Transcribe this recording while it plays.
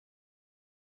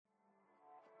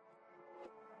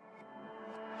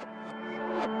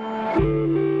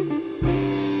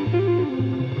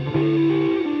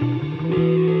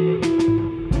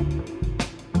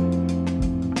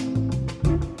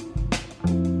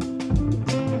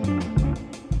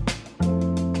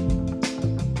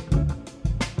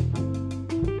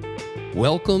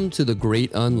Welcome to The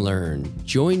Great Unlearn.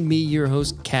 Join me, your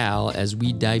host, Cal, as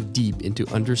we dive deep into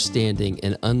understanding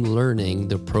and unlearning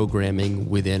the programming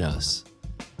within us.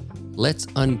 Let's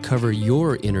uncover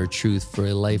your inner truth for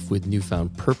a life with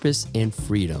newfound purpose and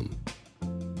freedom.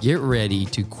 Get ready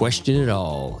to question it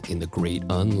all in The Great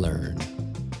Unlearn.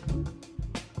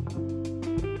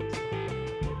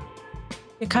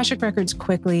 The Akashic Records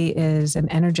quickly is an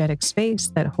energetic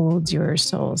space that holds your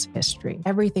soul's history.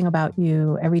 Everything about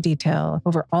you, every detail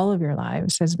over all of your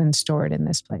lives has been stored in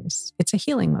this place. It's a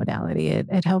healing modality.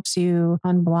 It helps you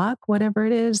unblock whatever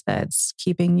it is that's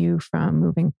keeping you from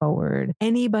moving forward.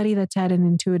 Anybody that's had an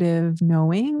intuitive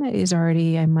knowing is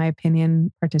already, in my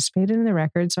opinion, participated in the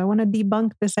record. So I want to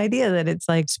debunk this idea that it's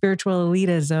like spiritual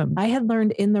elitism. I had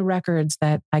learned in the records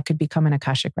that I could become an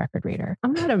Akashic record reader.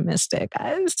 I'm not a mystic.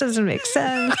 This doesn't make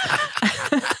sense.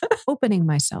 Opening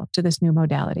myself to this new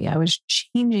modality, I was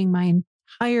changing my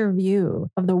entire view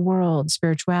of the world,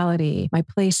 spirituality, my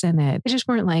place in it. It just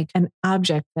weren't like an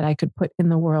object that I could put in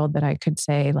the world that I could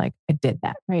say, like, I did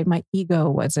that, right? My ego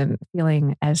wasn't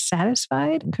feeling as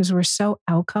satisfied because we're so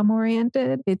outcome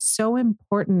oriented. It's so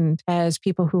important as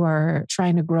people who are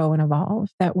trying to grow and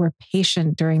evolve that we're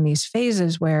patient during these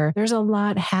phases where there's a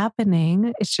lot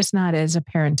happening. It's just not as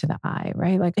apparent to the eye,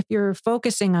 right? Like if you're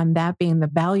focusing on that being the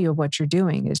value of what you're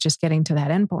doing is just getting to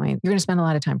that endpoint, you're going to spend a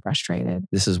lot of time frustrated.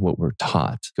 This is what we're taught.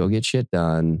 Go get shit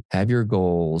done, have your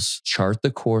goals, chart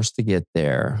the course to get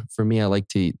there. For me, I like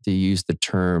to use the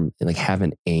term like have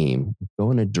an aim, go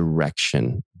in a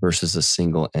direction versus a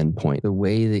single endpoint. The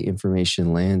way the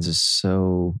information lands is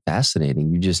so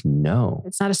fascinating. You just know.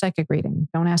 It's not a psychic reading.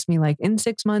 Don't ask me like, in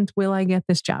 6 months, will I get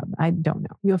this job? I don't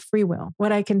know. You have free will.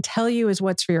 What I can tell you is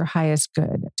what's for your highest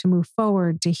good, to move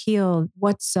forward, to heal,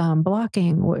 what's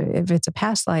blocking, if it's a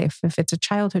past life, if it's a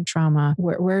childhood trauma,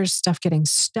 where's stuff getting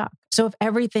stuck? So if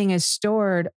everything is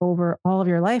stored over all of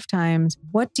your lifetimes,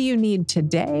 what do you need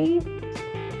today?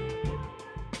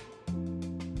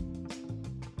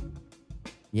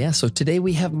 Yeah, so today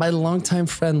we have my longtime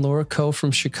friend, Laura Coe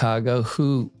from Chicago,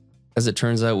 who, as it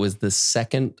turns out, was the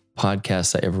second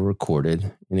podcast I ever recorded.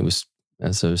 And it was,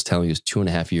 as I was telling you, it was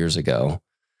 2.5 years ago.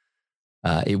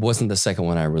 It wasn't the second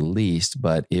one I released,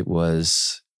 but it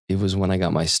was when I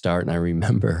got my start. And I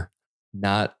remember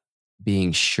not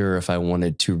being sure if I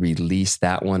wanted to release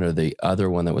that one or the other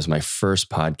one that was my first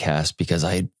podcast because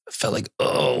I felt like,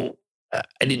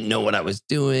 I didn't know what I was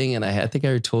doing. And I think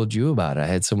I told you about it. I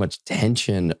had so much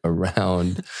tension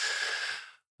around,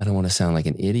 I don't want to sound like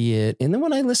an idiot. And then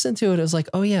when I listened to it, I was like,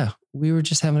 oh yeah, we were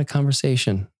just having a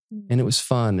conversation and it was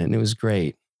fun and it was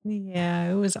great. Yeah,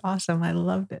 it was awesome. I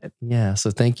loved it. Yeah. So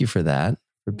thank you for that,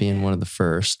 for being one of the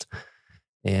first.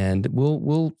 And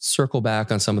we'll circle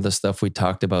back on some of the stuff we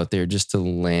talked about there just to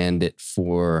land it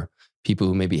for people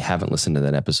who maybe haven't listened to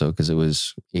that episode because it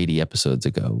was 80 episodes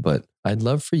ago. But I'd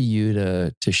love for you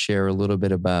to share a little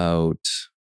bit about,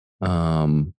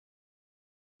 how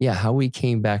we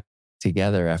came back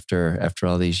together after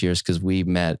all these years, because we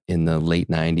met in the late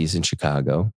 90s in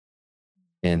Chicago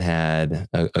and had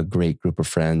a great group of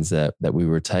friends that we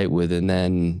were tight with. And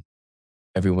then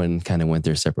everyone kind of went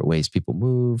their separate ways. People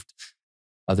moved,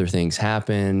 other things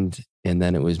happened. And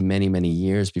then it was many, many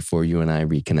years before you and I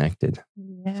reconnected.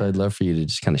 Yeah. So I'd love for you to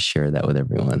just kind of share that with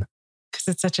everyone. Because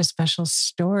it's such a special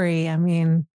story. I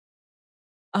mean,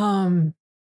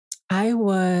 I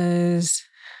was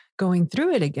going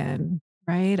through it again,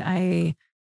 right? I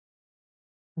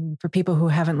mean, for people who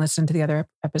haven't listened to the other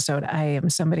episode, I am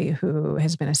somebody who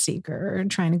has been a seeker,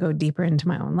 trying to go deeper into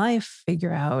my own life,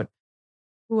 figure out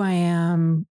who I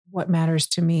am, what matters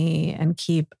to me, and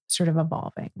keep sort of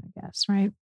evolving, I guess,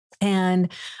 right? And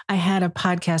I had a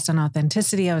podcast on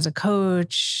authenticity. I was a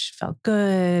coach, felt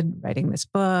good writing this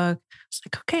book. It's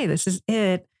like, okay, this is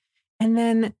it. And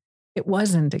then it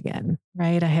wasn't again,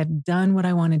 right? I had done what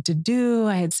I wanted to do.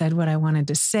 I had said what I wanted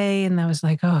to say. And I was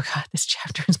like, oh God, this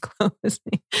chapter is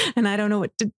closing and I don't know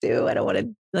what to do. I don't want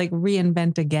to like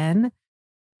reinvent again.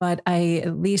 But I,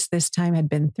 at least this time, had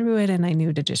been through it and I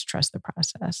knew to just trust the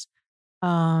process.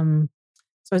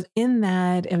 So I was in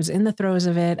that, it was in the throes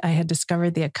of it. I had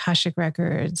discovered the Akashic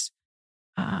Records.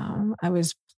 I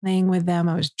was playing with them.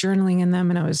 I was journaling in them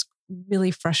and I was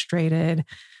really frustrated.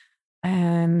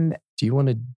 And do you want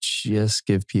to just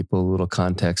give people a little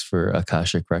context for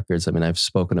Akashic Records? I mean, I've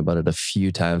spoken about it a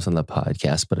few times on the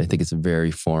podcast, but I think it's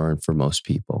very foreign for most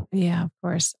people. Yeah, of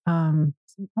course.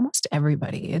 Almost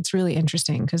everybody. It's really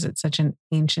interesting because it's such an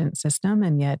ancient system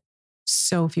and yet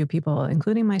so few people,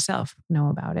 including myself, know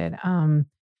about it.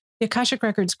 The Akashic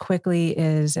Records quickly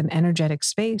is an energetic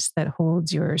space that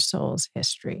holds your soul's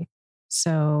history.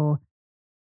 So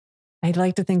I'd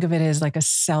like to think of it as like a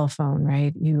cell phone,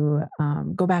 right? You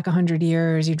go back 100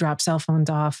 years, you drop cell phones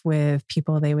off with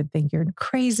people, they would think you're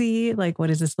crazy. Like,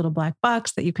 what is this little black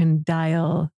box that you can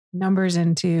dial numbers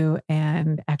into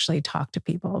and actually talk to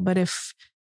people? But if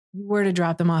you were to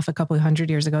drop them off a couple of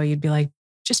 100 years ago, you'd be like,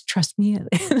 just trust me,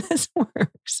 this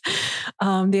works.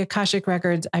 The Akashic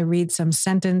Records, I read some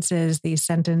sentences. These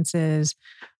sentences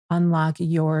unlock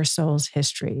your soul's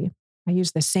history. I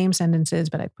use the same sentences,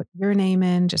 but I put your name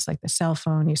in, just like the cell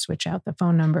phone. You switch out the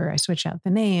phone number, I switch out the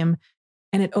name,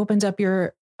 and it opens up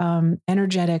your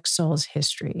energetic soul's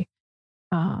history.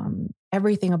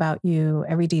 Everything about you,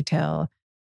 every detail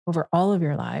over all of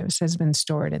your lives has been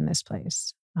stored in this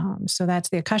place. So that's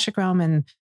the Akashic Realm and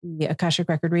the Akashic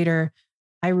Record Reader.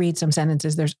 I read some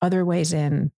sentences. There's other ways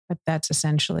in, but that's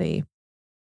essentially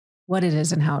what it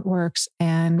is and how it works.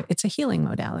 And it's a healing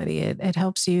modality. It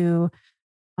helps you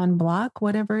unblock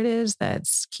whatever it is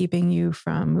that's keeping you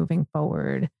from moving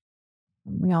forward.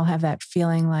 We all have that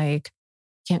feeling like,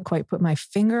 can't quite put my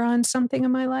finger on something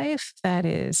in my life that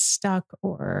is stuck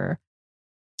or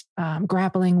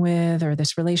grappling with, or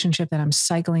this relationship that I'm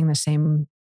cycling the same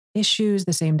issues,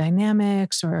 the same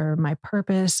dynamics, or my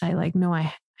purpose. I know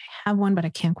I have one, but I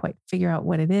can't quite figure out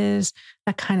what it is.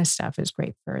 That kind of stuff is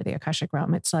great for the Akashic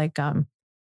Realm. It's like a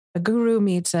guru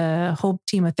meets a whole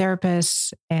team of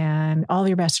therapists and all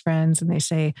your best friends, and they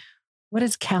say, what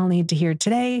does Cal need to hear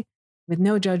today? With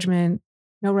no judgment,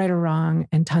 no right or wrong,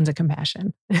 and tons of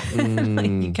compassion.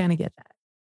 Like, you kind of get that.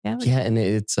 Yeah. Yeah. And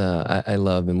it's, I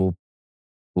love, and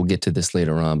we'll get to this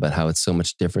later on, but how it's so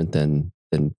much different than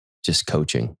just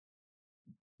coaching.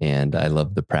 And I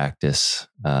love the practice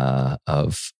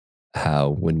of how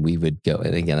when we would go,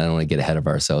 and again, I don't want to get ahead of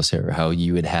ourselves here, how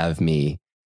you would have me,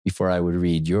 before I would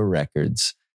read your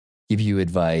records, give you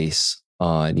advice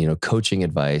on, coaching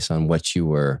advice on what you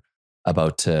were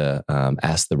about to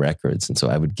ask the records. And so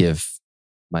I would give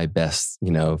my best,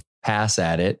 pass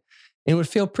at it, and would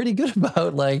feel pretty good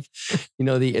about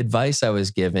the advice I was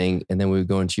giving. And then we would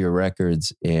go into your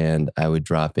records and I would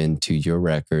drop into your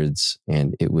records,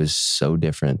 and it was so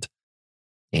different.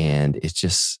 And it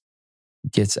just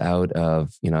gets out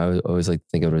of, I always like to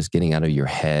think of it as getting out of your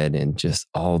head and just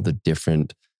all the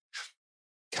different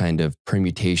kind of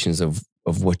permutations of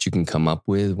what you can come up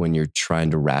with when you're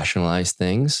trying to rationalize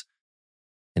things.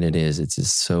 And it's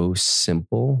just so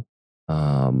simple.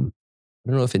 I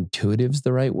don't know if intuitive's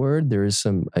the right word. There is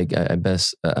some,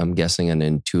 I'm guessing, an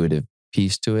intuitive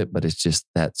piece to it, but it's just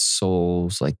that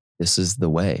soul's like, this is the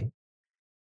way.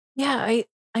 Yeah.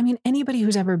 I mean, anybody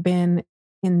who's ever been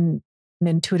in an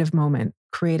intuitive moment,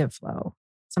 creative flow,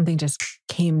 something just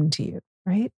came to you,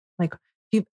 right? Like,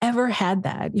 if you've ever had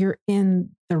that, you're in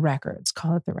the records,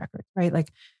 call it the records, right?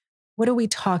 Like, what are we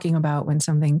talking about when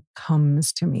something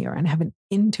comes to me, or I have an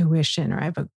intuition, or I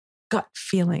have a gut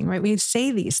feeling, right? We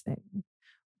say these things,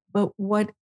 but what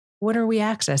are we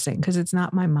accessing? Because it's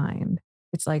not my mind.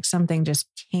 It's like something just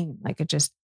came, like it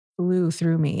just flew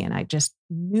through me, and I just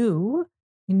knew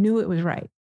it was right.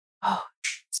 Oh,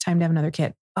 it's time to have another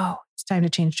kid. Oh, it's time to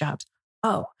change jobs.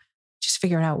 Oh, just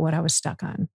figure out what I was stuck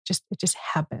on. It just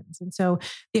happens. And so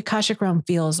the Akashic Realm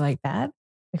feels like that,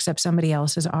 except somebody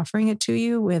else is offering it to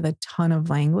you with a ton of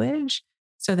language,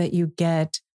 so that you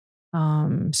get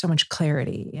so much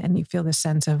clarity, and you feel the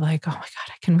sense of like, oh my God,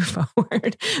 I can move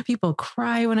forward. People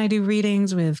cry when I do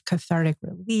readings with cathartic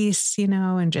release,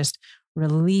 and just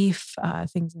relief,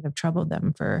 things that have troubled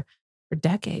them for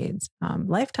decades,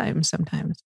 lifetimes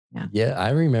sometimes. Yeah. Yeah.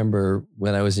 I remember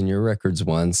when I was in your records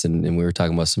once, and we were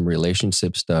talking about some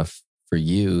relationship stuff for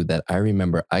you, that I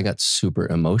remember I got super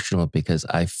emotional because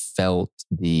I felt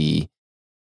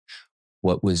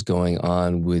what was going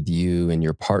on with you and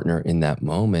your partner in that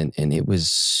moment. And it was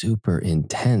super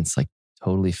intense, like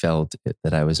totally felt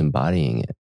that I was embodying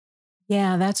it.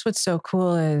 Yeah, that's what's so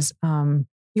cool is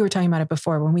you were talking about it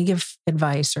before. When we give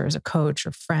advice, or as a coach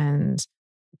or friends,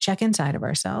 we check inside of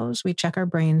ourselves. We check our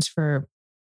brains for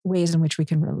ways in which we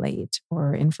can relate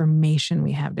or information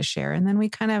we have to share. And then we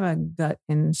kind of have a gut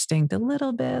instinct a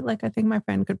little bit, like, I think my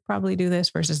friend could probably do this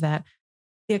versus that.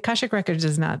 The Akashic Records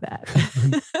is not that.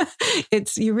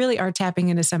 You really are tapping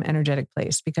into some energetic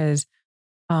place, because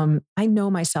I know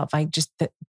myself.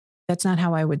 That's not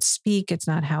how I would speak. It's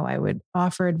not how I would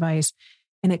offer advice.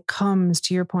 And it comes,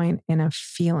 to your point, in a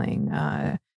feeling.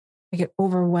 I get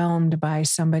overwhelmed by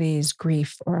somebody's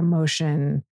grief or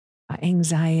emotion,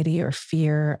 anxiety or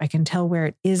fear. I can tell where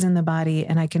it is in the body,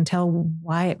 and I can tell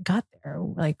why it got there.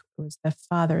 Like, it was the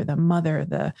father, the mother,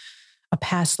 a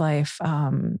past life.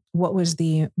 What was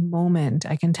the moment?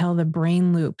 I can tell the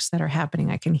brain loops that are happening.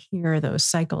 I can hear those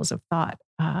cycles of thought.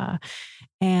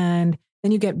 And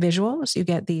Then you get visuals, you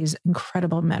get these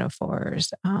incredible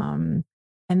metaphors. And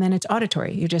then it's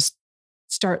auditory. You just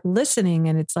start listening,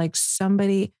 and it's like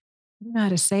somebody, I don't know how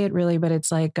to say it really, but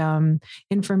it's like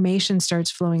information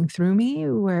starts flowing through me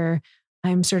where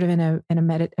I'm sort of I'm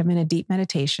in a deep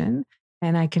meditation,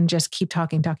 and I can just keep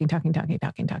talking,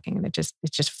 and it's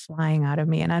just flying out of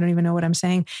me, and I don't even know what I'm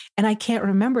saying, and I can't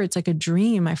remember. It's like a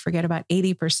dream. I forget about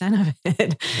 80% of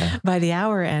it by the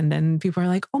hour end, and people are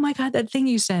like, "Oh my God, that thing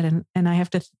you said," and I have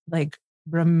to like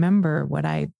remember what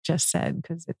I just said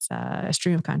because it's a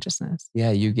stream of consciousness. Yeah,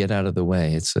 you get out of the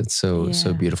way. It's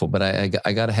so beautiful. But I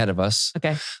got ahead of us.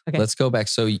 Okay. Let's go back.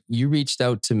 So you reached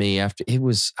out to me after it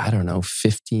was, I don't know,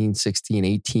 15, 16,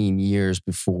 18 years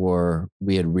before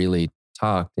we had really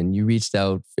talked, and you reached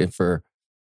out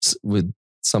with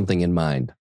something in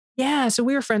mind. Yeah. So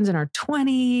we were friends in our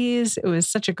 20s. It was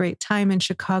such a great time in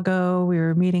Chicago. We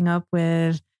were meeting up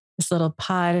with this little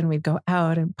pod, and we'd go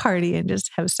out and party and just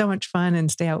have so much fun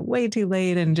and stay out way too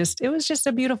late. And it was just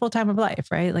a beautiful time of life,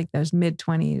 right? Like those mid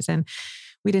 20s. And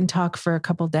we didn't talk for a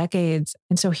couple decades.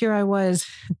 And so here I was,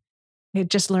 I had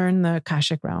just learned the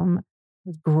Akashic realm,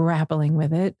 was grappling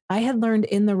with it. I had learned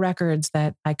in the records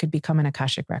that I could become an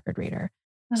Akashic record reader.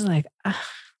 I was like,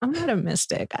 I'm not a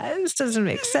mystic. This doesn't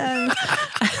make sense.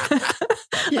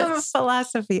 Yes. I'm a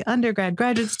philosophy undergrad,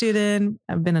 graduate student.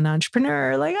 I've been an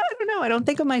entrepreneur. Like, I don't know. I don't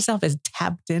think of myself as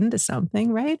tapped into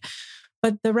something, right?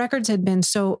 But the records had been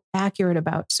so accurate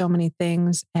about so many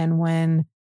things. And when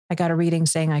I got a reading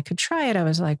saying I could try it, I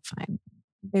was like, fine.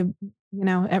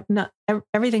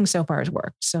 Everything so far has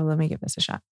worked. So let me give this a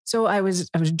shot. So I was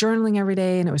journaling every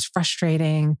day, and it was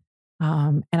frustrating.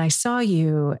 And I saw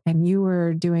you, and you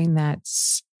were doing that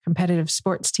competitive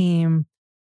sports team.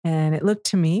 And it looked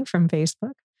to me from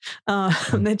Facebook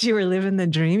that you were living the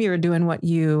dream. You were doing what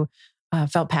you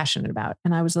felt passionate about.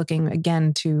 And I was looking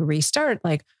again to restart,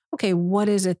 like, okay, what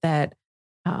is it that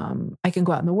I can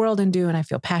go out in the world and do and I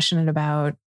feel passionate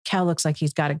about? Cal looks like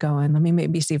he's got it going. Let me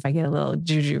maybe see if I get a little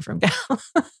juju from Cal.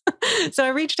 So I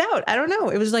reached out. I don't know.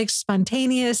 It was like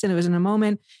spontaneous, and it was in a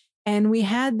moment. And we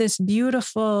had this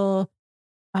beautiful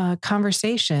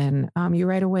conversation. You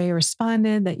right away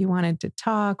responded that you wanted to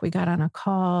talk. We got on a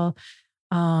call.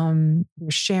 We were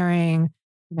sharing,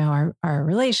 our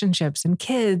relationships and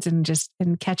kids,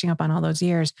 and catching up on all those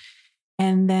years.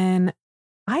 And then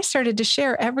I started to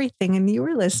share everything, and you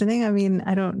were listening. I mean,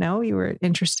 I don't know, you were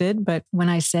interested, but when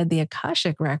I said the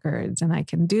Akashic records and I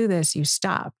can do this, you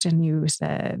stopped and you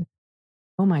said,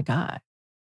 "Oh my God,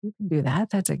 you can do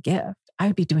that? That's a gift.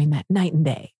 I'd be doing that night and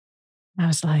day." And I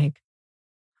was like,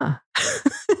 huh.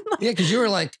 Yeah, because you were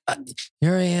like,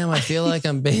 here I am. I feel like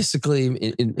I'm basically,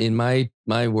 in my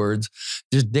words,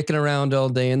 just dicking around all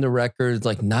day in the records,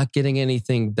 like not getting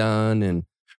anything done and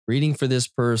reading for this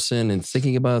person and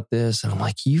thinking about this. And I'm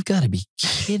like, you've got to be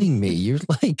kidding me. You're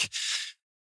like,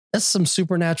 that's some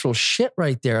supernatural shit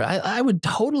right there. I would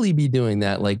totally be doing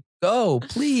that. Like, go,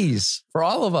 please, for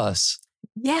all of us.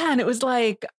 Yeah. And it was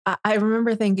like, I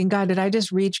remember thinking, God, did I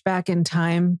just reach back in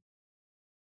time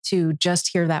to just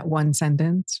hear that one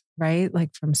sentence, right?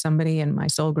 Like from somebody in my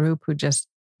soul group who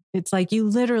it's like you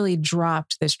literally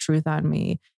dropped this truth on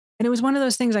me. And it was one of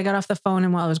those things. I got off the phone,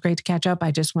 and while it was great to catch up,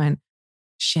 I just went,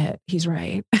 shit, he's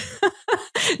right.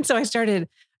 And so I started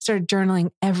journaling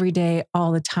every day,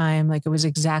 all the time. Like it was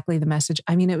exactly the message.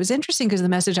 I mean, it was interesting because the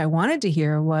message I wanted to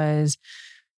hear was,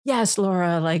 yes,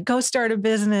 Laura, like go start a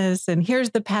business, and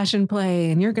here's the passion play,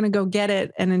 and you're going to go get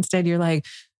it. And instead you're like,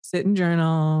 sit and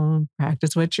journal,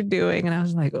 practice what you're doing. And I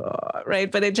was like, oh,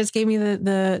 right. But it just gave me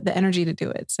the energy to do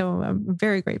it. So I'm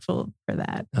very grateful for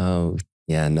that. Oh,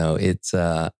 yeah, no, it's,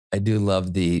 I do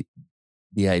love the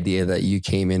idea that you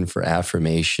came in for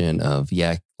affirmation of,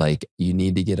 like you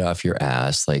need to get off your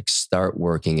ass, like start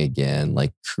working again,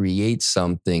 like create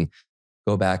something,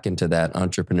 go back into that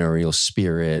entrepreneurial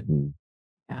spirit. And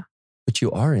yeah, but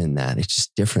you are in that. It's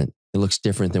just different. It looks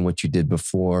different than what you did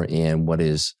before and what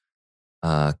is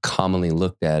commonly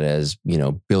looked at as,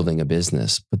 building a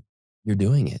business, but you're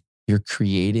doing it. You're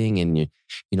creating, and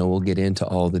we'll get into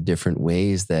all the different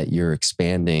ways that you're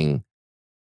expanding,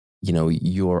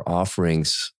 your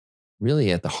offerings.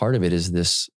 Really at the heart of it is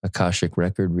this Akashic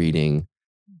record reading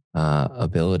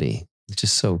ability, which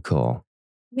is so cool.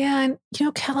 Yeah. And,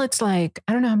 Kel, it's like,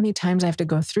 I don't know how many times I have to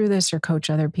go through this or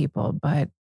coach other people, but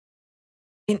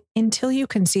until you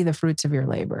can see the fruits of your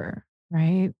labor,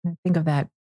 right? I think of that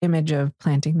image of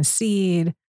planting the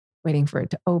seed, waiting for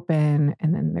it to open,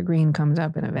 and then the green comes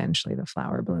up and eventually the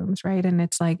flower blooms, right? And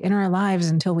it's like in our lives,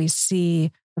 until we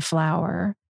see the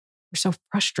flower, we're so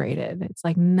frustrated. It's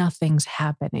like nothing's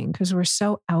happening because we're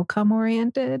so outcome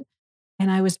oriented. And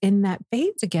I was in that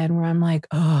phase again where I'm like,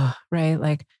 oh, right.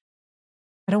 Like,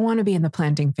 I don't want to be in the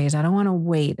planting phase. I don't want to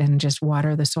wait and just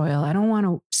water the soil. I don't want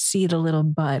to seed a little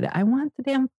bud. I want the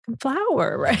damn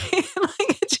flower, right?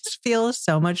 Like, it just feels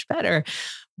so much better.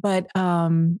 But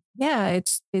yeah,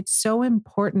 it's so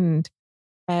important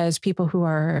as people who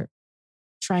are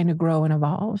trying to grow and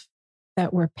evolve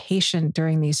that we're patient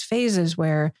during these phases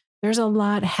where there's a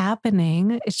lot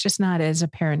happening. It's just not as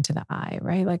apparent to the eye,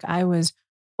 right? Like, I was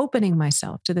opening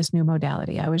myself to this new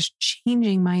modality. I was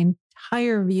changing my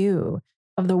entire view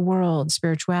of the world,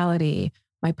 spirituality,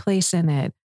 my place in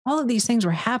it. All of these things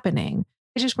were happening.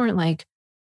 They just weren't like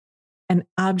an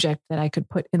object that I could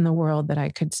put in the world that I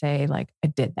could say, like, I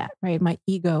did that, right? My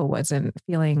ego wasn't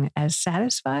feeling as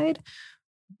satisfied.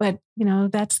 But,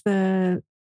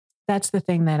 that's the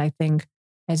thing that I think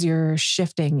as you're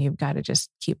shifting, you've got to just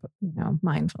keep,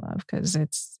 mindful of, because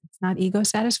it's not ego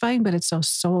satisfying, but it's so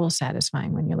soul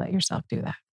satisfying when you let yourself do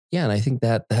that. Yeah. And I think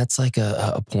that's like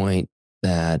a point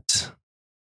that,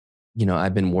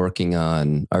 I've been working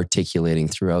on articulating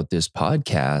throughout this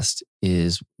podcast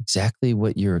is exactly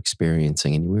what you're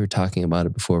experiencing. And we were talking about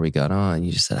it before we got on.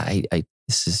 You just said, I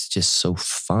this is just so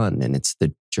fun, and it's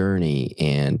the journey,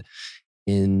 and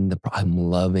I'm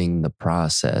loving the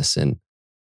process. And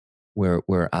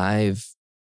where I've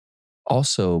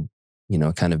also,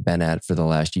 kind of been at for the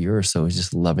last year or so is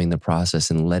just loving the process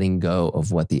and letting go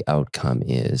of what the outcome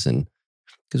is. And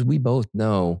because we both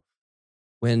know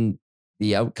when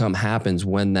the outcome happens,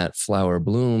 when that flower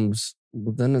blooms,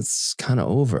 then it's kind of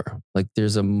over. Like,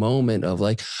 there's a moment of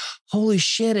like, holy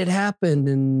shit, it happened.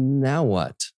 And now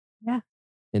what? Yeah.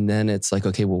 And then it's like,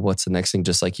 okay, well, what's the next thing?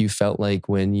 Just like you felt like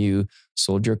when you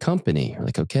sold your company, you're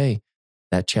like, okay,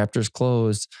 that chapter's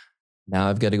closed. Now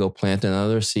I've got to go plant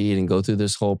another seed and go through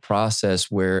this whole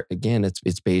process where, again,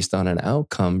 it's based on an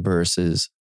outcome versus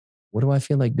what do I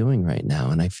feel like doing right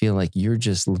now? And I feel like you're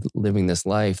just living this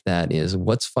life that is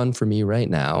what's fun for me right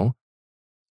now.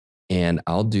 And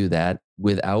I'll do that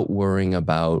without worrying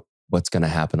about what's going to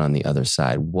happen on the other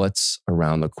side, what's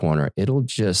around the corner. It'll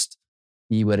just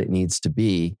be what it needs to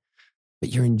be.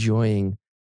 But you're enjoying,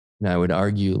 and I would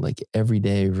argue, like, every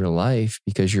day of your life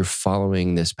because you're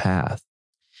following this path.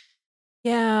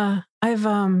 Yeah. I've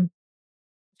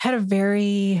had a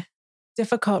very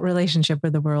difficult relationship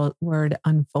with the word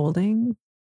unfolding.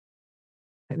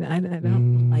 I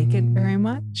don't like it very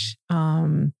much.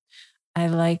 I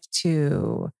like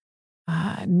to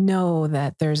know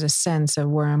that there's a sense of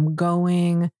where I'm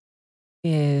going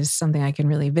is something I can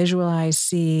really visualize,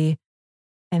 see,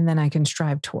 and then I can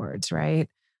strive towards, right?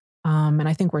 And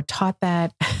I think we're taught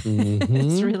that.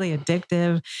 It's really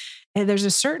addictive. And there's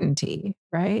a certainty,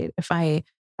 right? If I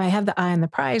have the eye on the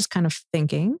prize kind of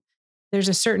thinking, there's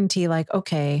a certainty like,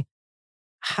 okay,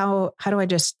 how do I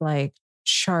just like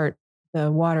chart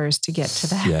the waters to get to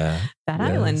that,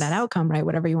 island, that outcome, right?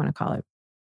 Whatever you want to call it.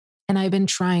 And I've been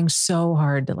trying so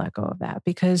hard to let go of that,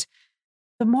 because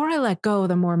the more I let go,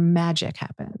 the more magic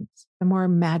happens. The more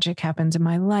magic happens in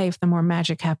my life, the more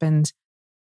magic happens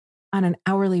on an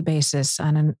hourly basis,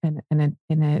 on an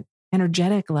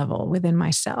energetic level within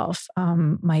myself.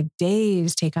 My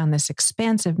days take on this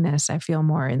expansiveness. I feel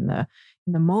more in the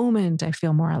moment. I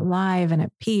feel more alive and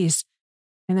at peace.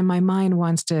 And then my mind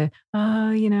wants to,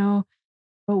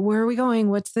 but where are we going?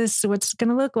 What's this? What's it going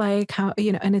to look like? How,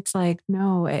 and it's like,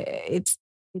 no, it's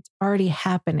already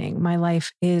happening. My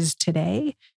life is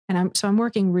today. And I'm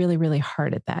working really, really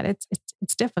hard at that.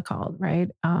 It's difficult, right?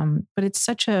 But it's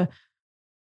such a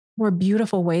more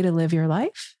beautiful way to live your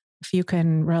life if you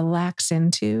can relax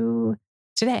into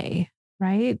today,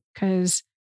 right? Because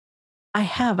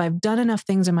I've done enough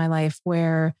things in my life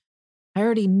where I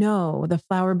already know the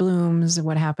flower blooms,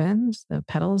 what happens, the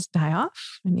petals die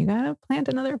off, and you got to plant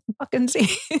another fucking seed.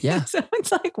 Yeah. So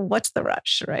it's like, what's the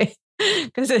rush, right?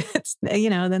 Because it's,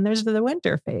 then there's the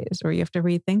winter phase where you have to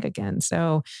rethink again.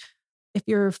 So if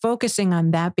you're focusing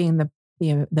on that being the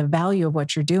value of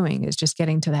what you're doing is just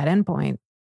getting to that endpoint,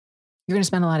 you're going to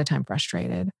spend a lot of time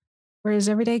frustrated. Whereas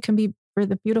every day can be for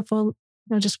the beautiful,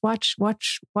 just watch where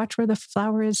the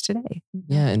flower is today.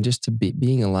 Yeah. And just to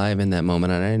being alive in that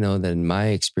moment. And I know that in my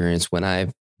experience, when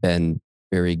I've been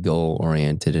very goal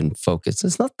oriented and focused,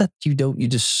 it's not that you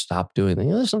just stop doing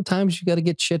things. Sometimes you got to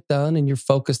get shit done and you're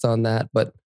focused on that.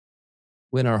 But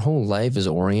when our whole life is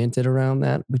oriented around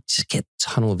that, we just get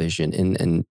tunnel vision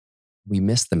and we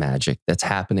miss the magic that's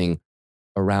happening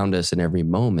around us in every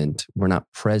moment. We're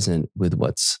not present with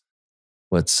what's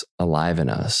alive in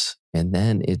us. And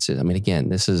then again,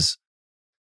 this is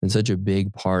been such a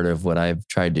big part of what I've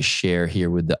tried to share here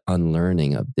with the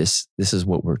unlearning of this. This is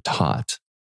what we're taught.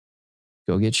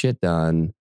 Go get shit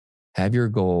done, have your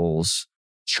goals,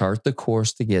 chart the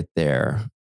course to get there.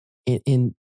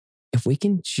 And if we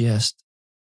can just,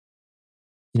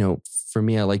 for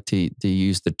me, I like to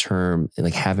use the term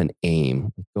like have an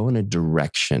aim, go in a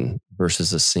direction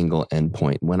versus a single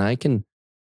endpoint. When I can,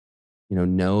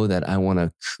 know that I want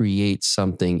to create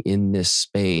something in this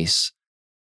space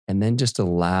and then just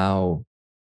allow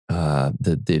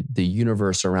the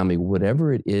universe around me,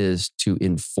 whatever it is, to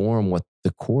inform what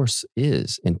the course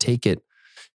is and take it,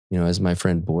 as my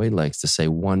friend Boyd likes to say,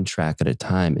 one track at a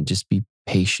time, and just be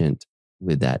patient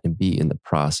with that and be in the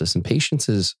process. And patience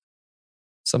is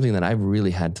something that I've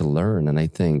really had to learn. And I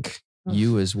think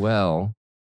you as well.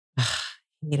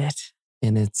 Hate it.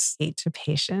 And it's hate to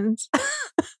patience.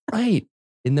 Right.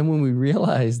 And then when we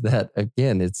realize that,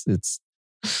 again, it's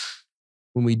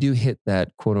when we do hit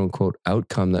that quote unquote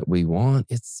outcome that we want,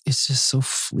 it's just so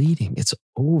fleeting. It's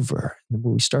over. And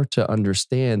when we start to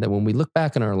understand that when we look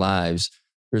back in our lives,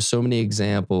 there's so many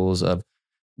examples of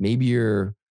maybe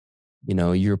you're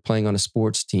playing on a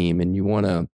sports team and you want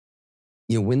to,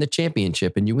 win the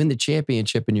championship, and you win the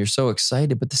championship and you're so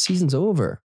excited, but the season's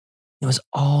over. It was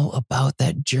all about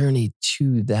that journey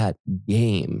to that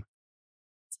game.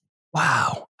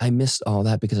 Wow. I missed all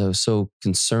that because I was so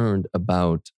concerned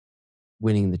about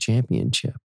winning the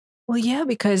championship. Well, yeah,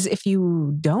 because if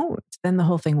you don't, then the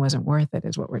whole thing wasn't worth it,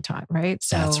 is what we're taught, right?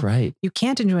 So that's right. You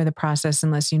can't enjoy the process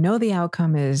unless you know the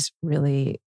outcome is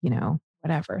really,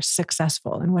 whatever,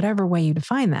 successful in whatever way you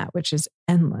define that, which is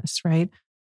endless, right?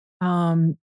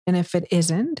 And if it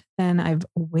isn't, then I've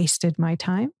wasted my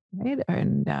time, right?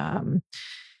 And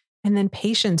then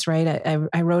patience, right?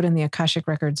 I wrote in the Akashic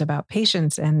Records about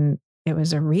patience, and it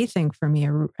was a rethink for me,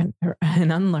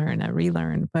 an unlearn, a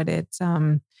relearn. But it's,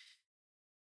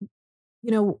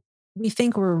 we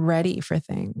think we're ready for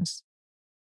things.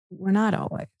 We're not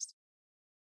always.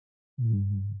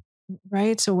 Mm-hmm.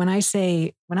 Right? So when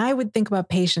I would think about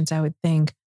patience, I would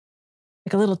think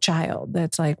like a little child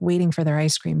that's like waiting for their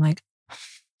ice cream, like,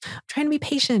 I'm trying to be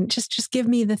patient. Just give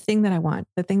me the thing that I want,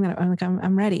 the thing that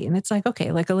I'm ready. And it's like,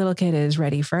 okay, like a little kid is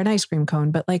ready for an ice cream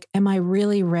cone, but like, am I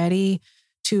really ready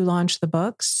to launch the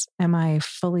books? Am I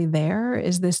fully there?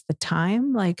 Is this the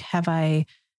time? Like, have I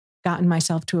gotten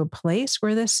myself to a place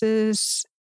where this is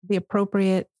the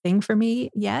appropriate thing for me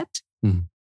yet? Mm.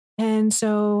 And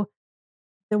so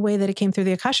the way that it came through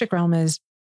the Akashic realm is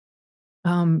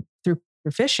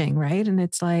through fishing, right? And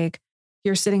it's like,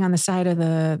 you're sitting on the side of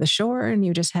the shore and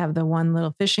you just have the one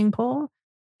little fishing pole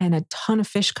and a ton of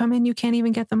fish come in. You can't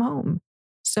even get them home.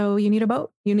 So you need a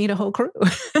boat. You need a whole crew,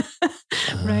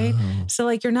 right? Oh. So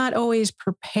like, you're not always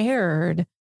prepared,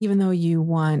 even though you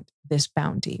want this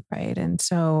bounty, right? And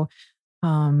so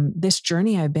this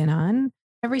journey I've been on,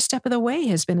 every step of the way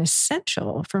has been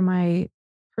essential for my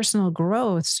personal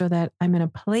growth so that I'm in a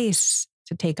place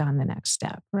to take on the next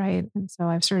step, right? And so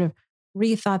I've sort of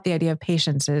rethought the idea of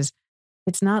patience is,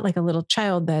 it's not like a little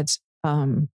child that's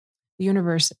the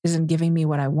universe isn't giving me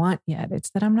what I want yet.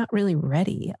 It's that I'm not really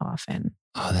ready often.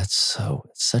 Oh, that's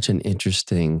such an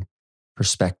interesting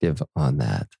perspective on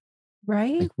that.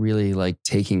 Right? Like really like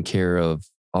taking care of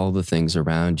all the things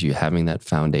around you, having that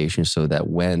foundation so that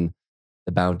when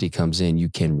the bounty comes in, you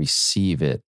can receive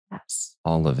it. Yes.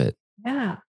 All of it.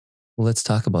 Yeah. Well, let's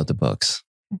talk about the books.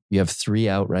 You have 3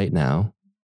 out right now.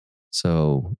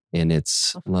 So, and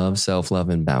it's love, self-love,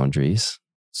 and boundaries.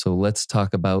 So let's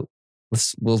talk about,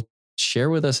 we'll share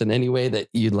with us in any way that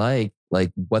you like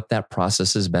what that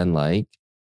process has been like.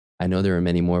 I know there are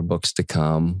many more books to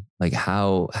come. Like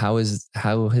how has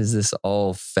this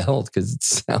all felt? Because it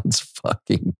sounds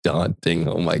fucking daunting.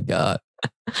 Oh my God.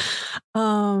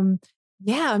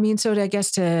 Yeah. I mean, so I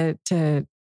guess to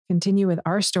continue with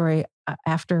our story,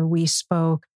 after we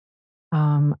spoke,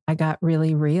 I got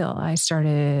really real. I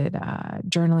started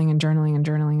journaling and journaling and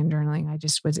journaling and journaling. I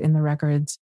just was in the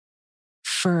records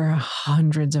for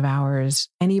hundreds of hours.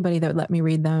 Anybody that would let me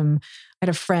read them, I had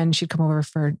a friend, she'd come over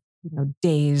for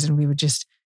days, and we would just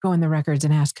go in the records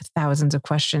and ask thousands of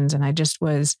questions. And I just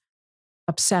was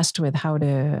obsessed with how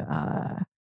to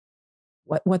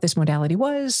what this modality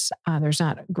was. There's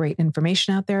not great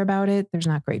information out there about it. There's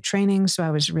not great training. So I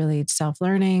was really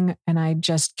self-learning, and I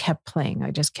just kept playing.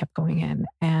 I just kept going in.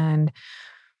 And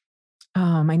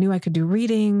I knew I could do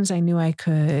readings. I knew I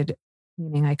could,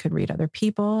 meaning I could read other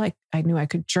people. I knew I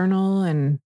could journal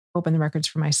and open the records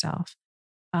for myself.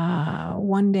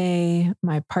 One day,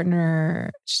 my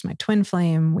partner, she's my twin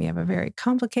flame. We have a very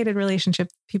complicated relationship.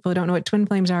 People who don't know what twin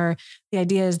flames are, the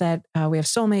idea is that we have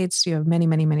soulmates. You have many,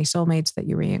 many, many soulmates that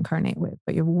you reincarnate with,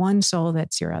 but you have one soul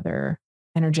that's your other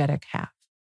energetic half.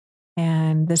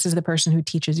 And this is the person who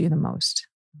teaches you the most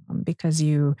because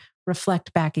you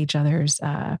reflect back each other's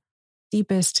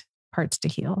deepest parts to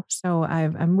heal. So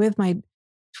I'm with my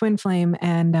twin flame,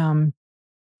 and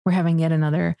we're having yet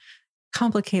another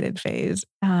complicated phase.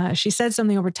 She said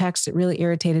something over text that really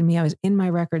irritated me. I was in my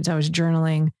records, I was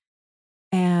journaling,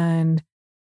 and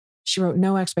she wrote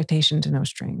no expectation to no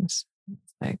strings.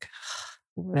 It's like,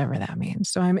 whatever that means.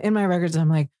 So I'm in my records, I'm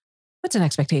like, what's an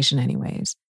expectation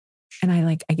anyways? And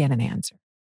I get an answer.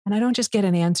 And I don't just get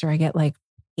an answer, I get like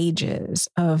pages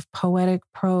of poetic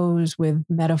prose with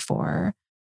metaphor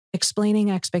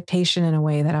explaining expectation in a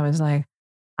way that I was like,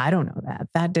 I don't know that.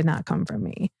 That did not come from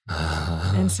me.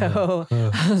 And so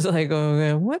I was like,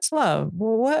 okay, what's love?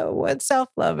 Well, what's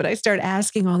self-love? And I started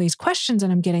asking all these questions,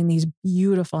 and I'm getting these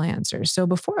beautiful answers. So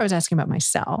before I was asking about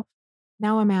myself,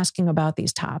 now I'm asking about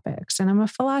these topics. And I'm a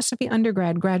philosophy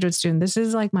graduate student. This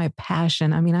is like my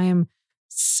passion. I mean, I am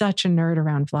such a nerd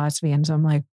around philosophy. And so I'm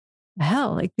like,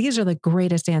 hell, like these are the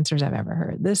greatest answers I've ever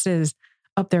heard. This is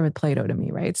up there with Plato to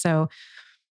me, right? So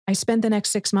I spent the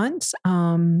next 6 months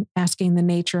asking the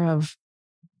nature of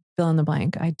fill in the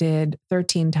blank. I did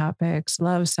 13 topics: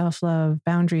 love, self-love,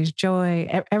 boundaries, joy,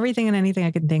 everything and anything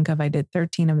I could think of. I did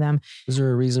 13 of them. Is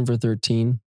there a reason for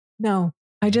 13? No,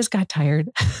 I just got tired.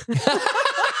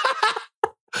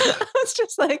 I was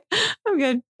just like, I'm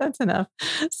good. That's enough.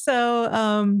 So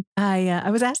I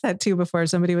was asked that too before.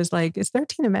 Somebody was like, is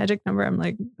 13 a magic number? I'm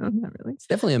like, no, not really. It's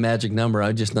definitely a magic number.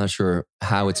 I'm just not sure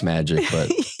how it's magic,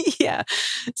 but yeah.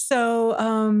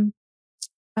 So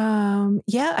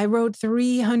yeah, I wrote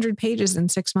 300 pages in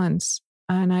 6 months,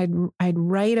 and I'd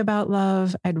write about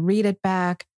love, I'd read it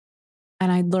back,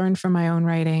 and I'd learn from my own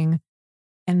writing.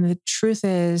 And the truth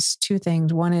is two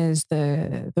things. One is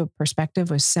the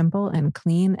perspective was simple and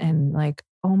clean, and like,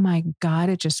 oh my God,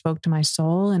 it just spoke to my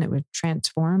soul, and it would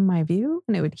transform my view,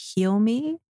 and it would heal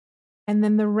me. And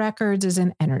then the records is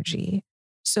an energy.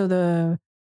 So the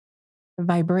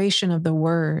vibration of the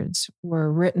words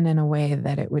were written in a way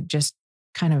that it would just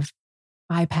kind of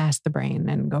bypass the brain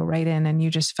and go right in. And you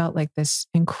just felt like this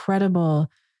incredible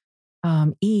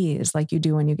ease, like you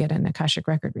do when you get an Akashic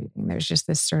record reading. There's just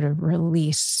this sort of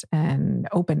release and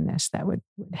openness that would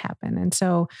happen. And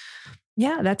so,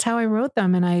 yeah, that's how I wrote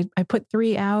them. And I put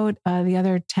 3 out. The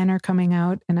other 10 are coming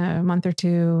out in a month or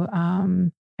two.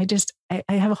 I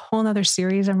have a whole nother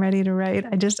series I'm ready to write.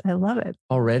 I love it.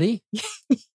 Already?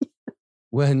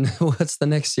 What's the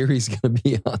next series going to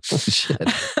be on? Oh, shit.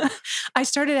 I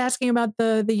started asking about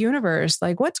the universe,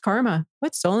 like what's karma?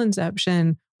 What's soul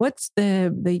inception? What's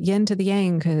the yin to the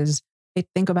yang? Because they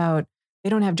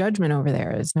don't have judgment over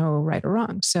there. There's no right or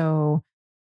wrong. So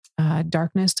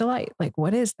darkness to light, like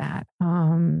what is that?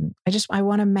 I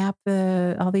want to map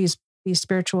all these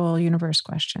spiritual universe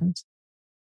questions.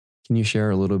 Can you share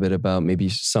a little bit about maybe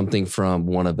something from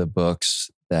one of the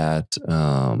books that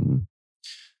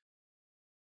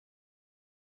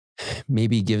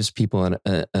maybe gives people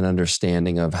an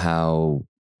understanding of how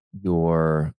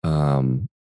your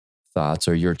thoughts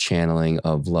or your channeling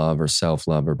of love or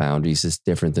self-love or boundaries is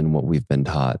different than what we've been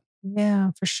taught?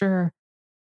 Yeah, for sure.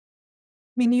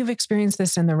 I mean, you've experienced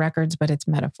this in the records, but it's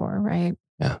metaphor, right?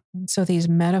 Yeah. And so these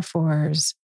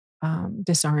metaphors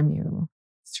disarm you,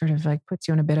 sort of like puts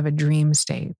you in a bit of a dream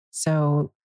state.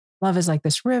 So love is like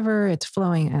this river, it's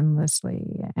flowing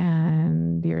endlessly,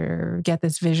 and you get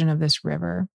this vision of this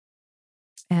river.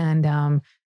 And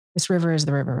this river is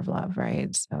the river of love,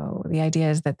 right? So the idea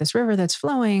is that this river that's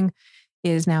flowing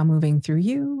is now moving through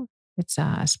you. It's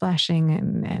splashing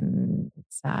and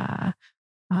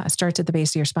it starts at the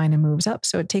base of your spine and moves up.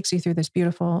 So it takes you through this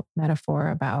beautiful metaphor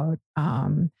about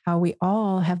how we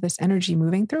all have this energy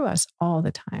moving through us all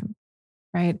the time,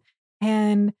 right?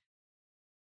 And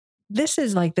this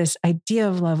is like this idea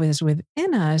of love is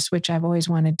within us, which I've always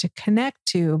wanted to connect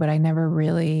to, but I never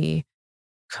really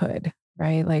could,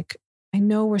 right? Like, I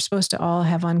know we're supposed to all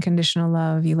have unconditional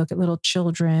love. You look at little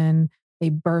children, they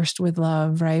burst with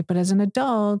love, right? But as an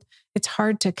adult, it's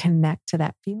hard to connect to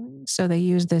that feeling. So they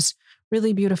use this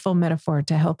really beautiful metaphor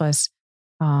to help us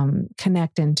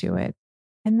connect into it.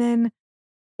 And then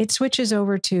it switches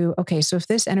over to, okay, so if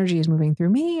this energy is moving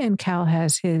through me and Cal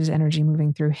has his energy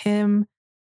moving through him,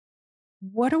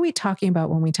 what are we talking about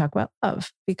when we talk about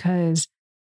love? Because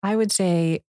I would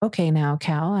say, okay, now,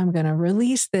 Cal, I'm going to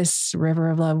release this river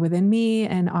of love within me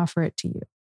and offer it to you.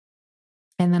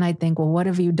 And then I'd think, well, what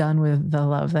have you done with the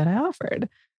love that I offered?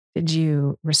 Did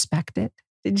you respect it?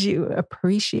 Did you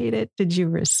appreciate it? Did you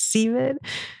receive it?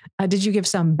 Did you give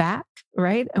some back?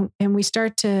 Right? And we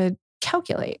start to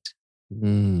calculate.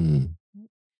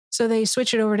 So they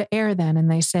switch it over to air then, and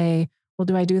they say, well,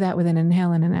 do I do that with an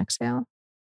inhale and an exhale?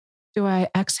 Do I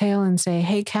exhale and say,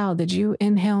 hey, Cal, did you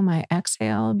inhale my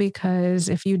exhale? Because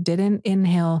if you didn't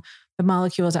inhale the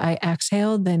molecules I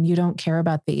exhaled, then you don't care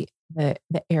about the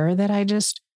air that I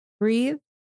just breathed.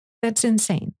 That's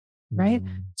insane, right?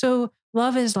 Mm. So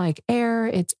love is like air.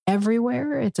 It's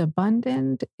everywhere. It's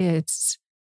abundant. It's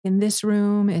in this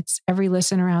room. It's every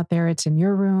listener out there. It's in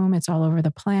your room. It's all over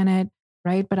the planet,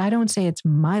 right? But I don't say it's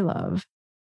my love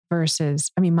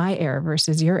my air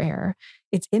versus your air.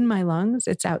 It's in my lungs.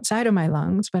 It's outside of my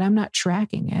lungs, but I'm not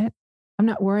tracking it. I'm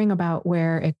not worrying about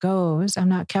where it goes. I'm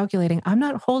not calculating. I'm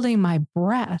not holding my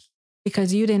breath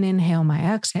because you didn't inhale my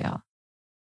exhale.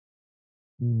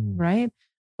 Right?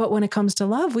 But when it comes to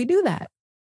love, we do that.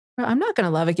 I'm not going to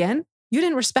love again. You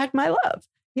didn't respect my love.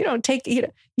 You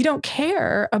don't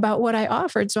care about what I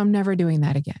offered. So I'm never doing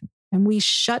that again. And we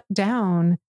shut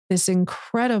down this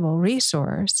incredible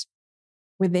resource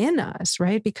within us,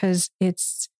 right? Because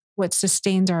it's what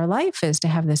sustains our life is to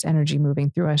have this energy moving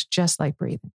through us, just like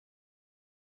breathing.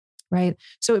 Right?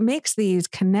 So it makes these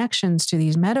connections to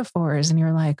these metaphors and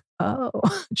you're like, oh,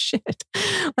 shit.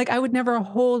 Like I would never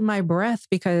hold my breath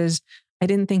because I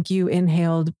didn't think you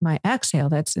inhaled my exhale.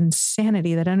 That's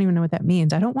insanity. That I don't even know what that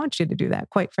means. I don't want you to do that,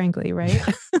 quite frankly, right?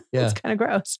 Yeah. It's kind of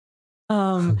gross.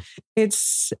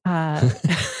 It's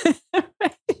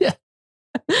Yeah.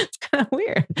 It's kind of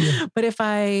weird. Yeah. But if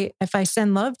I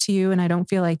send love to you and I don't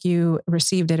feel like you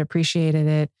received it, appreciated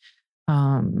it,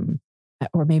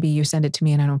 or maybe you send it to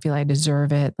me and I don't feel I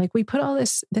deserve it. Like we put all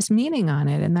this meaning on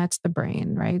it, and that's the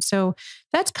brain, right? So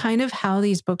that's kind of how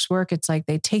these books work. It's like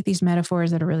they take these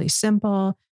metaphors that are really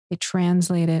simple, they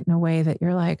translate it in a way that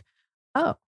you're like,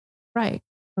 oh, right.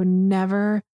 I would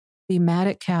never be mad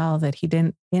at Cal that he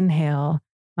didn't inhale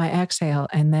my exhale,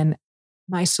 and then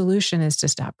my solution is to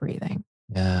stop breathing.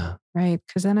 Yeah. Right.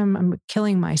 Because then I'm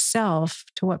killing myself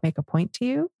to what, make a point to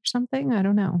you or something? I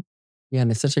don't know. Yeah.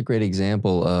 And it's such a great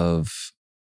example of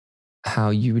how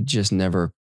you would just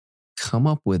never come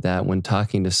up with that when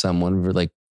talking to someone,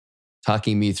 like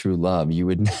talking me through love. You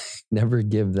would never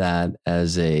give that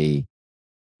as a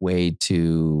way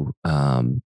to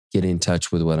get in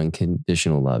touch with what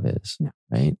unconditional love is. No.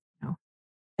 Right. No.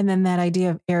 And then that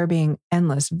idea of air being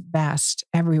endless, vast,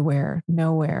 everywhere,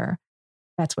 nowhere.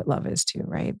 That's what love is too,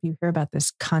 right? You hear about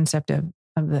this concept of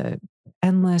the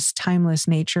endless, timeless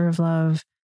nature of love,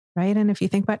 right? And if you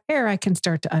think about air, I can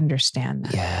start to understand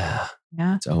that. Yeah.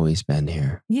 Yeah. It's always been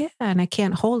here. Yeah. And I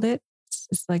can't hold it.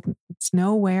 It's like, it's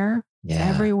nowhere. Yeah.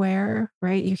 It's everywhere,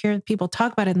 right? You hear people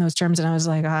talk about it in those terms. And I was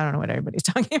like, I don't know what everybody's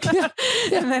talking about.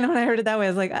 Yeah. And then when I heard it that way, I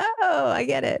was like, oh, I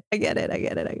get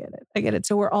it.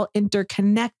 So we're all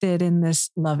interconnected in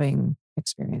this loving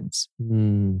experience.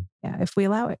 Yeah, if we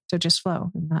allow it to just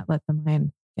flow and not let the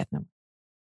mind get in them.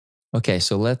 Okay,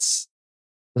 so let's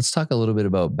talk a little bit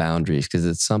about boundaries, because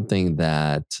it's something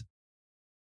that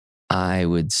I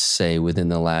would say within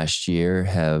the last year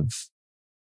have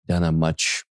done a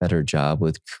much better job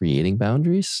with creating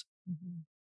boundaries. Mm-hmm.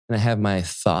 And I have my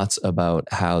thoughts about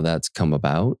how that's come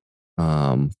about.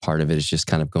 Part of it is just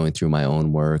kind of going through my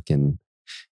own work and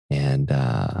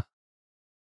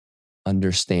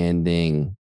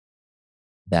understanding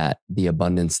that the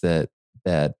abundance that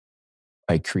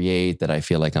I create, that I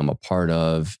feel like I'm a part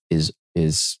of, is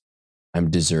I'm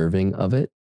deserving of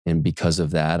it. And because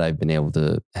of that, I've been able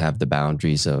to have the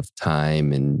boundaries of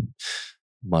time and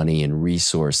money and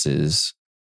resources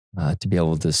to be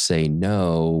able to say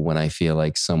no when I feel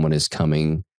like someone is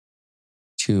coming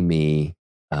to me,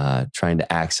 trying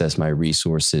to access my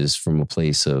resources from a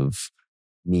place of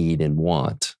need and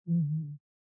want.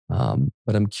 Mm-hmm.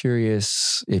 But I'm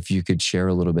curious if you could share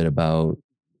a little bit about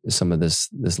some of this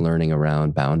learning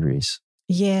around boundaries.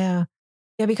 Yeah,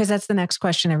 because that's the next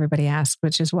question everybody asks,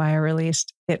 which is why I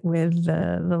released it with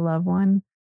the loved one.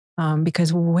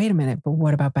 Because wait a minute, but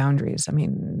what about boundaries? I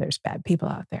mean, there's bad people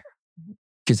out there.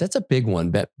 Because that's a big one.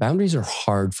 But boundaries are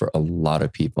hard for a lot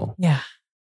of people. Yeah,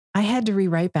 I had to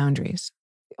rewrite boundaries.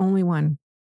 The only one,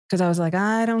 because I was like,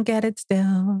 I don't get it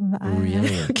still.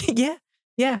 Really?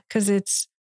 Yeah, because it's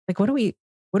like, what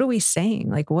are we saying?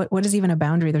 Like, what is even a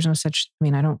boundary? There's no such,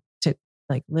 I don't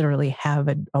like literally have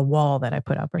a wall that I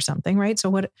put up or something, right? So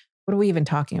what are we even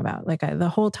talking about? Like the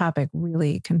whole topic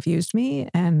really confused me,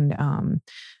 and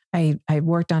I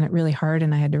worked on it really hard,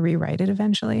 and I had to rewrite it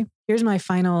eventually. Here's my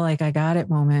final, like, I got it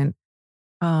moment.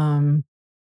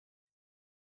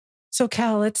 So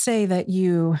Cal, let's say that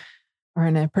you are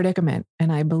in a predicament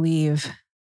and I believe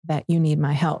that you need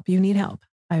my help. You need help.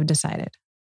 I've decided.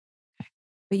 Okay.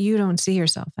 But you don't see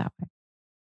yourself that way.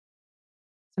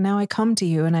 So now I come to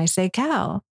you and I say,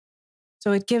 Cal.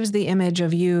 So it gives the image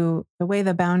of you, the way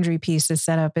the boundary piece is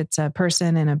set up. It's a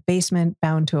person in a basement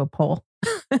bound to a pole.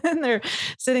 And they're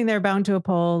sitting there bound to a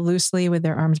pole loosely with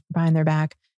their arms behind their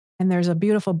back. And there's a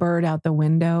beautiful bird out the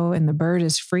window, and the bird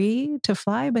is free to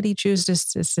fly, but he chooses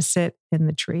to sit in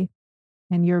the tree.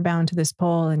 And you're bound to this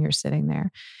pole and you're sitting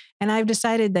there. And I've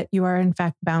decided that you are in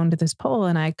fact bound to this pole.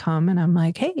 And I come and I'm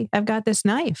like, hey, I've got this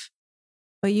knife.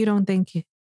 But you don't think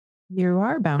you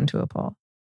are bound to a pole.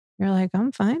 You're like,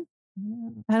 I'm fine.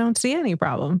 I don't see any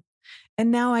problem.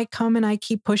 And now I come and I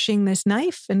keep pushing this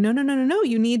knife. And no.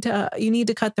 You need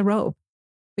to cut the rope,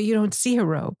 but you don't see a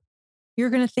rope. You're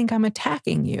going to think I'm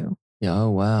attacking you. Yeah. Oh,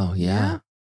 wow. Yeah.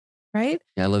 Right?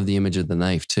 Yeah. I love the image of the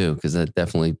knife too, because that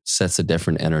definitely sets a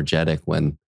different energetic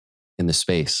when in the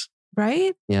space.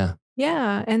 Right? Yeah.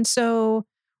 Yeah. And so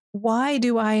why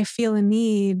do I feel a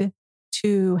need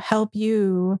to help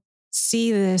you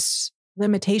see this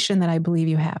limitation that I believe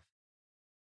you have?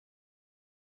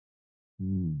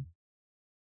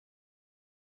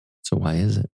 So why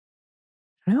is it?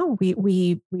 No,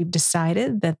 we've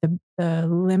decided that the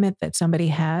limit that somebody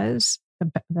has,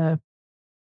 the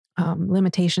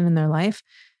limitation in their life,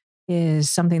 is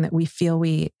something that we feel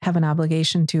we have an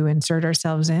obligation to insert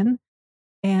ourselves in.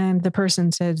 And the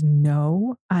person says,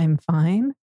 no, I'm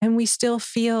fine. And we still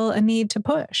feel a need to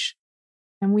push.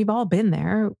 And we've all been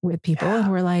there with people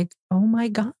and we're like, oh my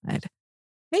God,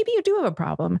 maybe you do have a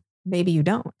problem. Maybe you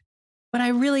don't. But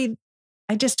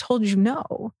I just told you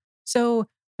no. So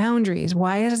boundaries,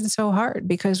 why is it so hard?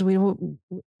 Because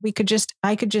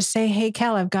I could just say, hey,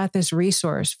 Cal, I've got this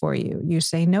resource for you. You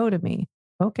say no to me.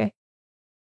 Okay.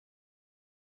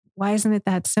 Why isn't it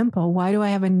that simple? Why do I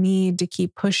have a need to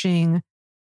keep pushing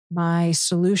my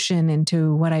solution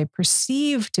into what I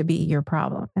perceive to be your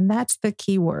problem? And that's the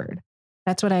key word.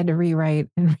 That's what I had to rewrite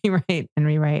and rewrite and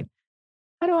rewrite.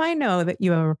 How do I know that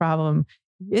you have a problem?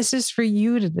 This is for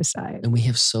you to decide. And we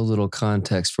have so little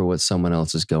context for what someone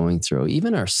else is going through.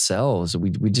 Even ourselves,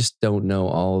 we just don't know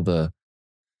all the,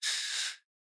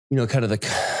 kind of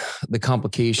the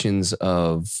complications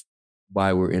of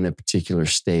why we're in a particular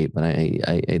state. But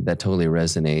I that totally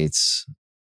resonates.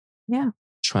 Yeah.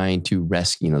 Trying to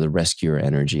rescue, the rescuer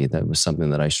energy. That was something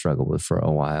that I struggled with for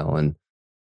a while. And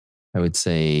I would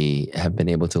say have been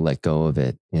able to let go of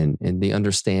it. And the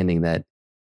understanding that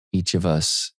each of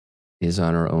us is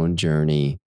on our own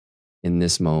journey in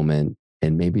this moment.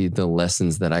 And maybe the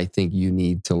lessons that I think you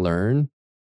need to learn,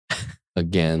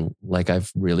 again, like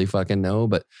I've really fucking know,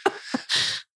 but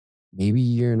maybe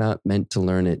you're not meant to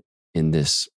learn it in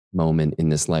this moment, in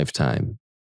this lifetime.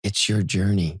 It's your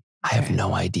journey. I have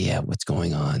no idea what's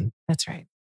going on. That's right.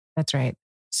 That's right.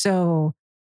 So,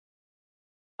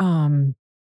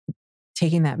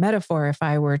 taking that metaphor, if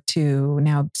I were to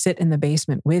now sit in the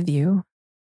basement with you,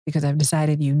 because I've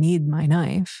decided you need my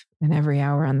knife, and every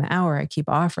hour on the hour, I keep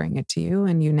offering it to you.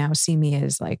 And you now see me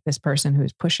as like this person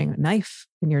who's pushing a knife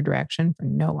in your direction for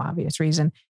no obvious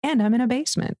reason. And I'm in a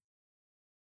basement.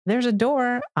 There's a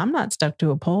door. I'm not stuck to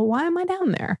a pole. Why am I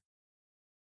down there?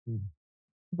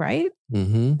 Right?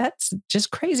 Mm-hmm. That's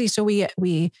just crazy. So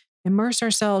we immerse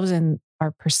ourselves in our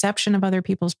perception of other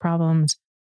people's problems.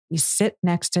 We sit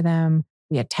next to them.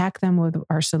 We attack them with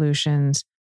our solutions.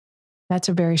 That's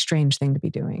a very strange thing to be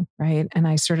doing, right? And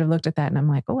I sort of looked at that and I'm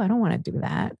like, oh, I don't want to do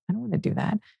that. I don't want to do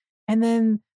that. And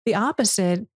then the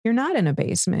opposite, you're not in a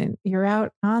basement. You're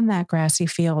out on that grassy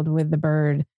field with the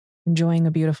bird, enjoying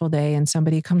a beautiful day. And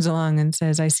somebody comes along and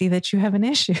says, I see that you have an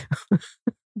issue.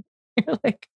 You're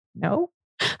like, no,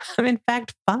 I'm in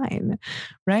fact fine,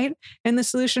 right? And the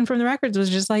solution from the records was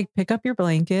just like, pick up your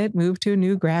blanket, move to a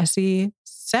new grassy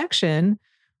section,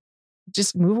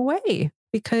 just move away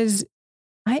because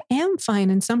I am fine.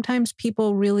 And sometimes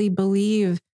people really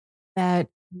believe that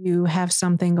you have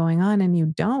something going on and you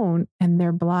don't, and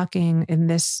they're blocking, in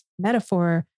this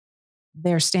metaphor,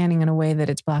 they're standing in a way that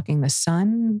it's blocking the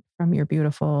sun from your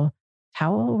beautiful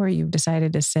towel where you've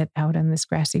decided to sit out in this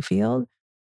grassy field.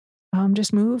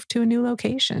 Just move to a new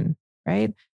location,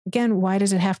 right? Again, why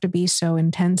does it have to be so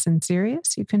intense and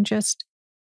serious? You can just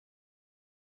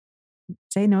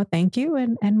say no, thank you,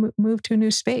 and move to a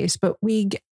new space. But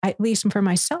at least for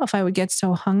myself, I would get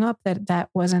so hung up that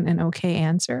wasn't an okay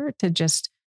answer to just,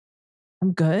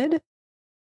 I'm good.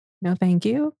 No, thank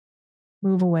you.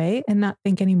 Move away and not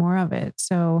think any more of it.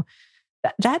 So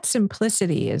that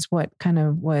simplicity is what kind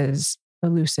of was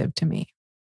elusive to me.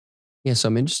 Yeah. So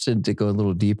I'm interested to go a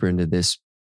little deeper into this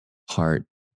part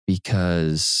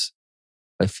because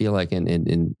I feel like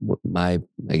in my,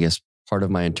 I guess, part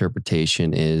of my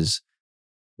interpretation is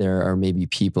there are maybe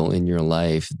people in your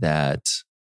life that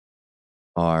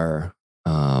are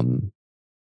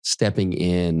stepping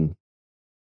in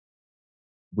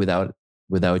without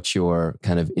your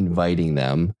kind of inviting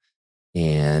them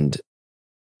and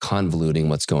convoluting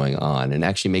what's going on and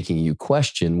actually making you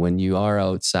question when you are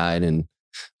outside in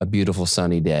a beautiful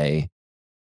sunny day,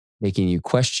 making you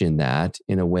question that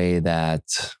in a way that,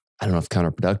 I don't know if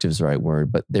counterproductive is the right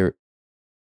word, but their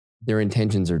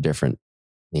intentions are different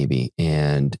maybe.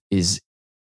 And is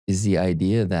the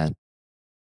idea that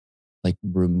like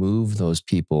remove those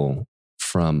people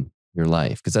from your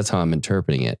life? Because that's how I'm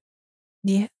interpreting it.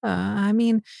 Yeah. I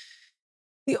mean,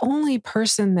 the only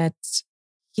person that's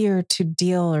here to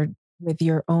deal with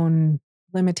your own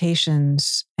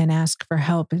limitations and ask for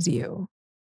help is you.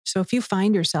 So if you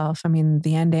find yourself, I mean,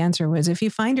 the end answer was if you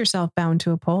find yourself bound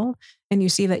to a pole and you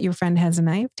see that your friend has a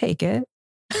knife, take it.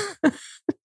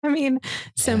 I mean,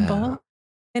 simple. Yeah.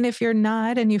 And if you're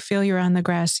not and you feel you're on the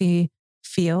grassy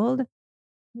field,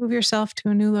 move yourself to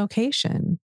a new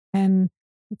location. And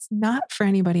it's not for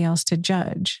anybody else to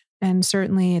judge. And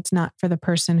certainly it's not for the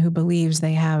person who believes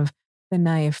they have the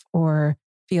knife or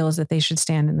feels that they should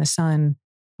stand in the sun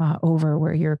over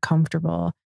where you're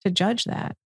comfortable to judge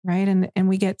that. Right. And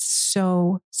we get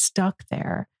so stuck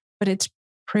there, but it's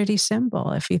pretty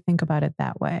simple if you think about it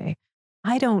that way.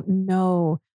 I don't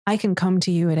know. I can come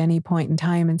to you at any point in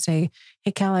time and say,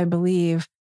 hey, Cal, I believe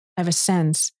I have a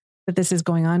sense that this is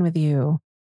going on with you.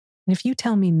 And if you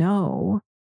tell me no,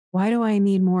 why do I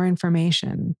need more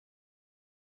information?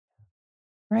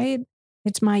 Right?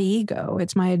 It's my ego.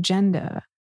 It's my agenda.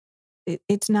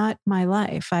 It's not my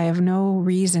life. I have no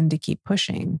reason to keep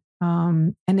pushing.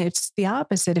 And it's the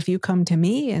opposite. If you come to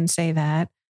me and say that,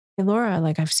 hey, Laura,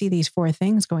 like I see these 4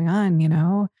 things going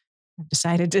on, I've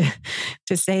decided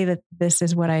to say that this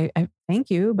is what I thank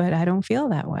you, but I don't feel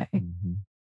that way. Mm-hmm.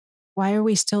 Why are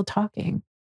we still talking?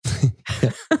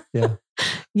 Yeah.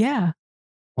 Yeah.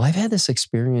 Well, I've had this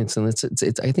experience, and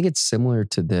it's I think it's similar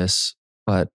to this,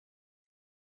 but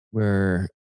where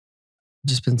I've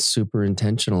just been super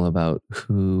intentional about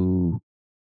who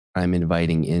I'm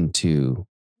inviting into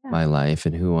my life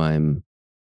and who I'm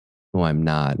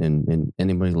not. And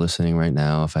anybody listening right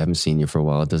now, if I haven't seen you for a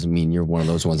while, it doesn't mean you're one of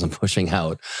those ones I'm pushing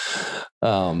out.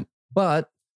 But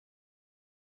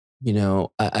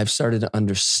I've started to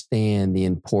understand the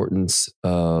importance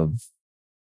of,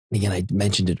 again, I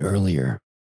mentioned it earlier,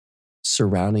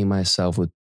 surrounding myself with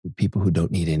people who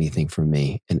don't need anything from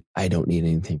me and I don't need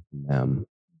anything from them.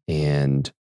 And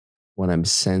when I'm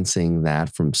sensing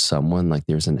that from someone, like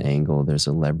there's an angle, there's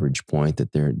a leverage point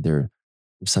that there's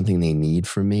something they need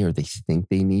from me or they think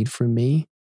they need from me,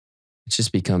 it's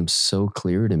just become so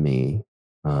clear to me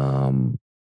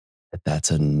that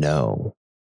that's a no.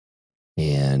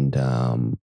 And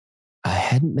I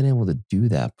hadn't been able to do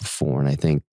that before. And I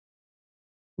think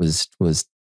was,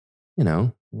 I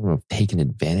don't know if taken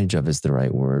advantage of is the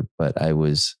right word, but I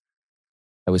was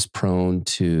prone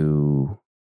to,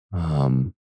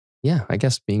 I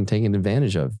guess being taken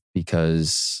advantage of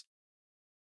because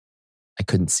I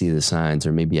couldn't see the signs,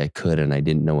 or maybe I could, and I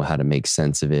didn't know how to make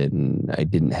sense of it. And I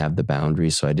didn't have the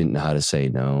boundaries, so I didn't know how to say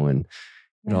no. And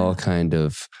it all kind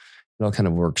of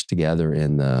works together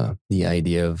in the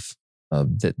idea of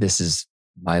that this is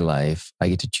my life. I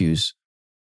get to choose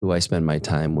who I spend my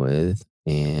time with.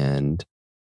 And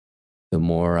the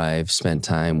more I've spent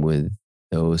time with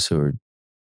those who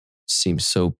seem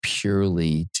so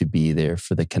purely to be there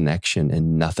for the connection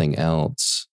and nothing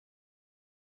else,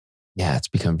 it's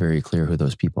become very clear who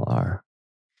those people are.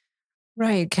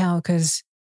 Right, Cal, because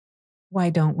why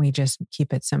don't we just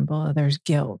keep it simple? There's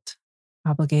guilt,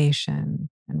 obligation,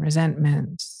 and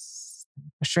resentments,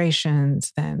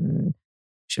 frustrations. Then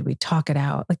should we talk it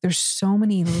out? Like there's so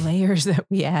many layers that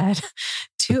we add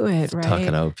to it, right? Talk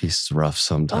it out piece is rough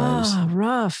sometimes.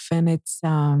 Rough. And it's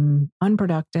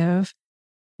unproductive.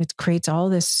 It creates all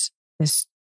this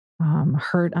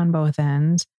hurt on both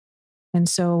ends. And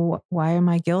so why am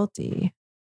I guilty?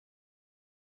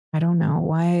 I don't know.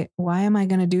 Why am I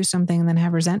going to do something and then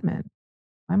have resentment?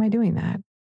 Why am I doing that?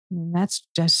 I mean, that's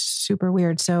just super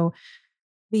weird. So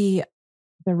the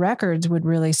records would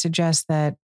really suggest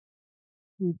that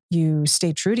you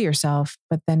stay true to yourself,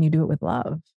 but then you do it with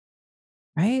love,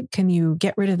 right? Can you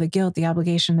get rid of the guilt, the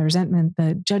obligation, the resentment,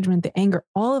 the judgment, the anger,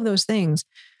 all of those things?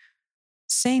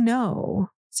 Say no,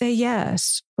 say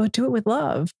yes, but do it with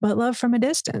love, but love from a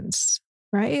distance,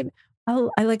 right?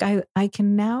 I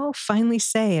can now finally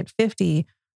say at 50,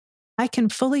 I can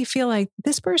fully feel like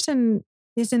this person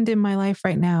isn't in my life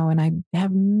right now. And I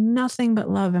have nothing but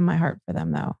love in my heart for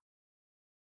them though.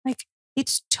 Like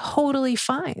it's totally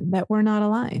fine that we're not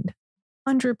aligned.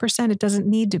 100%. It doesn't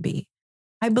need to be.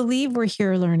 I believe we're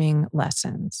here learning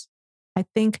lessons. I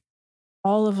think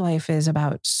all of life is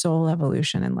about soul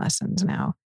evolution and lessons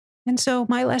now. And so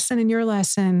my lesson and your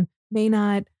lesson may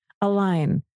not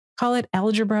align call it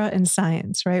algebra and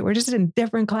science, right? We're just in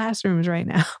different classrooms right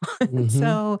now.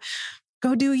 So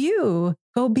go do you.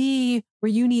 Go be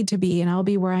where you need to be, and I'll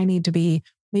be where I need to be.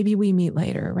 Maybe we meet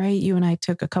later, right? You and I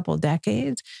took a couple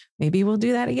decades. Maybe we'll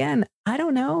do that again. I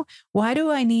don't know. Why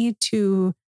do I need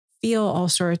to feel all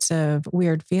sorts of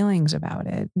weird feelings about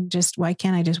it? Just why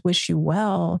can't I just wish you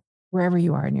well wherever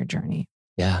you are in your journey?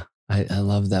 Yeah, I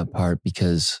love that part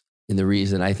because, and the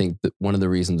reason I think that one of the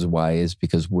reasons why is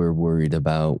because we're worried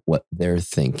about what they're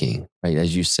thinking, right?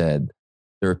 As you said,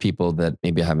 there are people that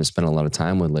maybe I haven't spent a lot of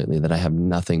time with lately that I have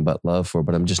nothing but love for,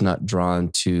 but I'm just not drawn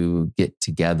to get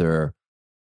together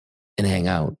and hang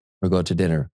out or go to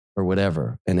dinner or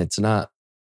whatever. And it's not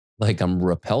like I'm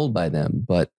repelled by them,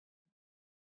 but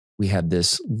we have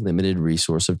this limited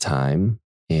resource of time,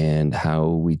 and how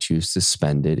we choose to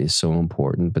spend it is so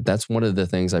important. But that's one of the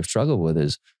things I've struggled with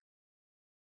is,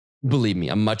 believe me,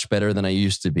 I'm much better than I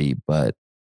used to be, but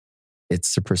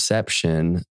it's the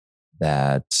perception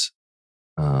that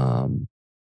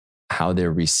how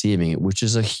they're receiving it, which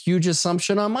is a huge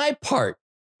assumption on my part,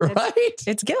 right?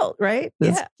 It's guilt, right?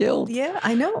 It's guilt. Yeah,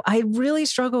 I know. I really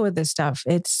struggle with this stuff.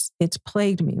 It's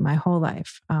plagued me my whole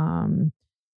life.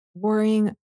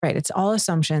 Worrying, right? It's all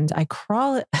assumptions. I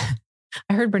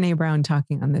heard Brene Brown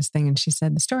talking on this thing, and she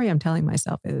said, the story I'm telling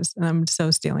myself is, and I'm so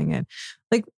stealing it,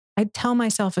 like I tell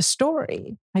myself a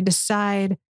story. I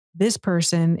decide this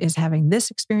person is having this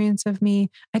experience of me.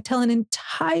 I tell an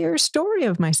entire story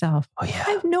of myself. Oh yeah.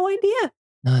 I have no idea.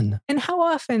 None. And how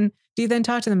often do you then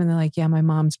talk to them and they're like, yeah, my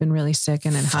mom's been really sick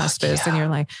and in hospice. Yeah. And you're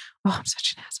like, oh, I'm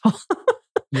such an asshole.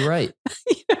 You're right.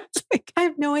 It's like, I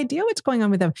have no idea what's going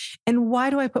on with them. And why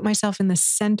do I put myself in the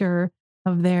center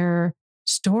of their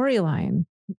storyline?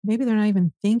 Maybe they're not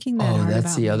even thinking that hard that's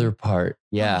about the me. other part.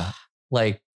 Yeah.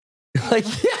 like,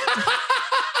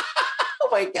 oh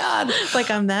my God. Like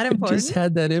I'm that I important. just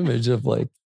had that image of like,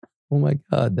 oh my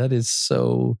God, that is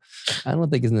so, I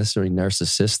don't think it's necessarily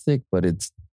narcissistic, but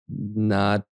it's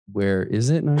not, where is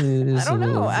it? No, it is. I don't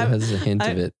know. It has a hint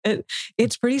of it.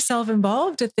 It's pretty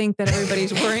self-involved to think that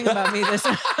everybody's worrying about me this.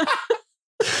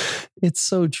 It's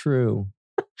so true.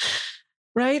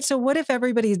 Right? So what if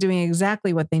everybody's doing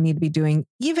exactly what they need to be doing,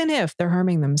 even if they're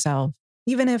harming themselves,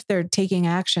 even if they're taking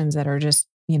actions that are just,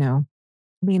 I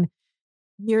mean,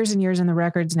 years and years in the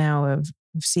records now of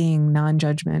seeing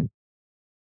non-judgment,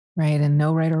 right? And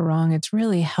no right or wrong. It's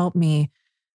really helped me.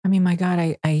 I mean, my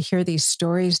God, I hear these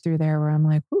stories through there where I'm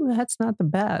like, ooh, that's not the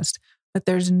best. But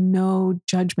there's no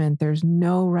judgment. There's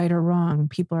no right or wrong.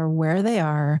 People are where they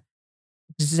are,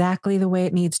 exactly the way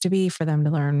it needs to be for them to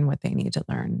learn what they need to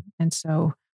learn. And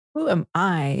so who am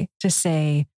I to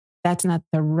say that's not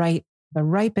the ripe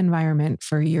environment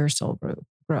for your soul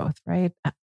growth, right?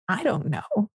 I don't know,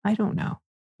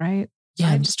 right? Yeah.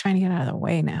 I'm just trying to get out of the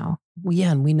way now. Well,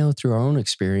 yeah. And we know through our own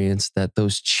experience that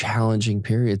those challenging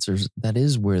periods, that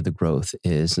is where the growth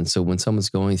is. And so when someone's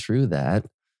going through that,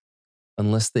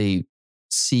 unless they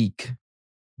seek,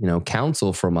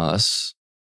 counsel from us,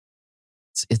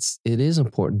 it is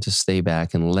important to stay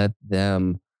back and let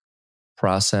them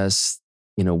process,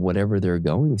 whatever they're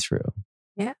going through.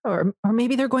 Yeah. Or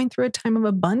maybe they're going through a time of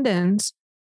abundance,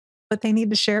 but they need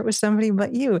to share it with somebody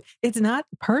but you. It's not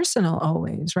personal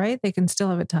always, right? They can still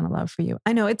have a ton of love for you.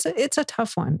 I know it's a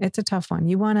tough one. It's a tough one.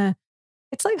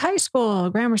 It's like high school,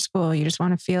 grammar school. You just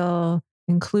want to feel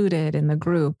included in the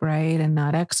group, right? And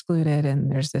not excluded.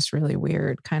 And there's this really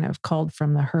weird kind of culled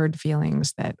from the herd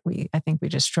feelings that I think we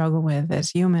just struggle with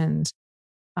as humans.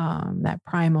 That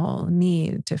primal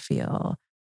need to feel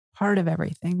part of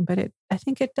everything. But I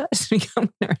think it does become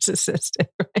narcissistic,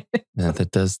 right? Yeah,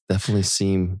 that does definitely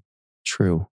seem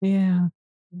true. Yeah.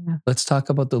 Let's talk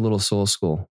about the Little Soul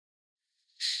School.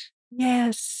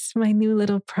 Yes, my new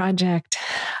little project.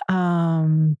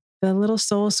 The Little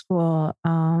Soul School.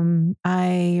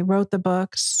 I wrote the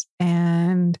books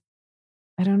and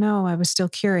I don't know, I was still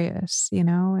curious,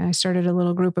 I started a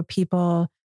little group of people.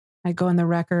 I'd go in the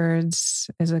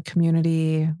records as a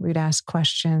community. We'd ask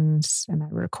questions and I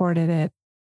recorded it.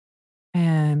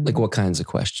 And like what kinds of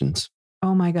questions?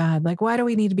 Oh my God. Like, why do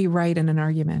we need to be right in an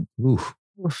argument? Oof.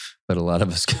 But a lot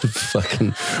of us could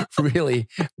fucking really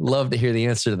love to hear the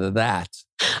answer to that.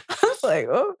 I was like,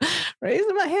 oh,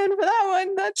 raising my hand for that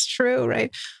one. That's true,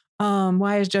 right?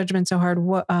 Why is judgment so hard?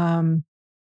 What?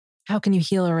 How can you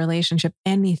heal a relationship?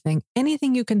 Anything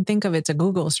you can think of. It's a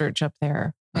Google search up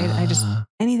there, right?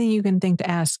 Anything you can think to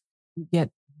ask, you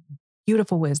get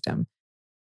beautiful wisdom.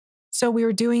 So we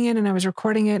were doing it and I was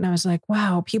recording it and I was like,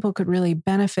 wow, people could really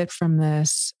benefit from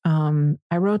this.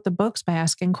 I wrote the books by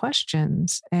asking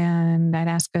questions and I'd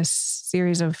ask a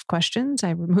series of questions. I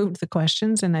removed the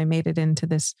questions and I made it into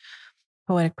this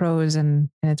poetic prose and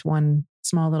it's one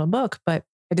small little book, but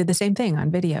I did the same thing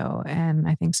on video. And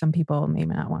I think some people may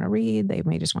not want to read. They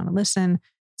may just want to listen.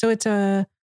 So it's a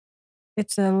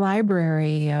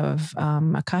library of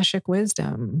Akashic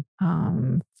wisdom,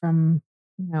 from,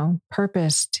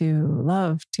 purpose to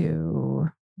love to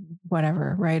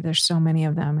whatever, right? There's so many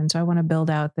of them. And so I want to build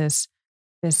out this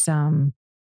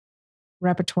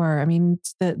repertoire. I mean,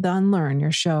 it's the Unlearn,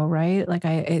 your show, right? Like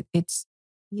it's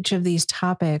each of these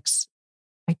topics.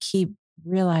 I keep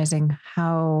realizing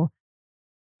how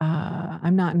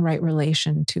I'm not in right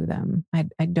relation to them.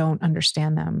 I don't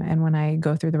understand them. And when I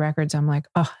go through the records, I'm like,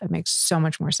 oh, it makes so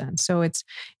much more sense. So it's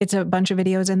a bunch of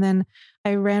videos. And then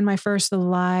I ran my first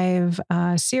live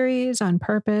series on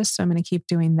purpose. So I'm going to keep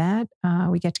doing that.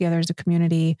 We get together as a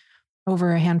community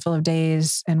over a handful of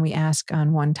days and we ask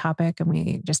on one topic and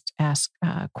we just ask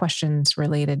questions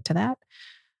related to that.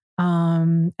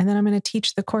 And then I'm going to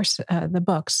teach the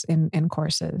books in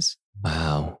courses.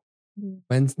 Wow.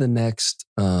 When's the next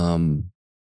live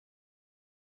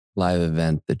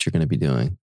event that you're going to be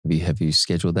doing? Have you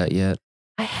scheduled that yet?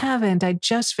 I haven't. I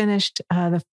just finished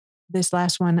this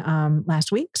last one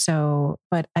last week.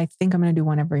 But I think I'm going to do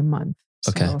one every month.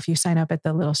 Okay. So if you sign up at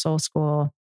the Little Soul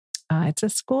School, it's a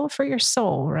school for your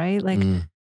soul, right? Like,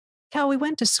 Cal, we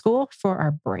went to school for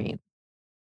our brain,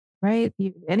 right?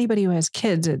 Anybody who has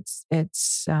kids,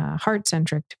 it's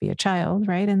heart-centric to be a child,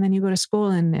 right? And then you go to school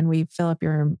and we fill up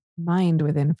your mind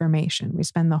with information. We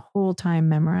spend the whole time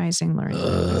memorizing, learning.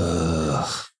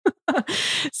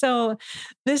 So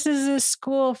this is a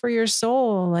school for your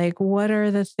soul. Like, what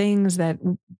are the things that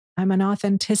I'm an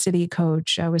authenticity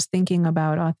coach. I was thinking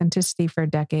about authenticity for a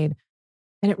decade.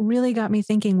 And it really got me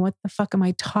thinking, what the fuck am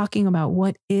I talking about?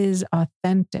 What is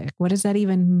authentic? What does that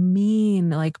even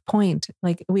mean? Like point,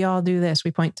 like we all do this.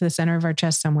 We point to the center of our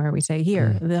chest somewhere. We say,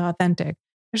 here, the authentic.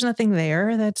 There's nothing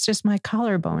there. That's just my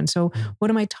collarbone. So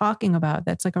what am I talking about?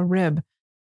 That's like a rib.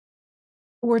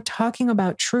 We're talking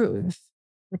about truth.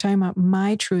 We're talking about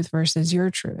my truth versus your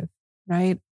truth,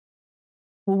 right?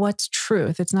 Well, what's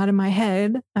truth? It's not in my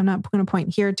head. I'm not going to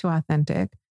point here to authentic. I'm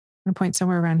going to point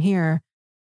somewhere around here.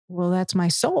 Well, that's my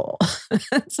soul.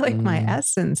 That's like my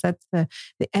essence. That's the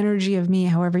energy of me,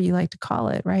 however you like to call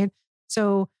it, right?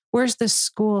 So where's the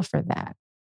school for that?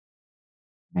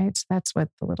 Right? So that's what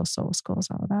the Little Soul School is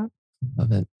all about.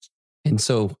 Love it. And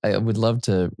so I would love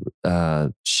to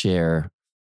share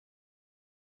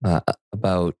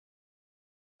about,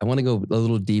 I want to go a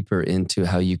little deeper into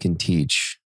how you can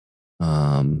teach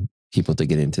people to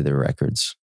get into their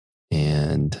records.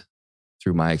 And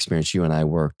through my experience, you and I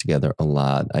worked together a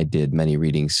lot. I did many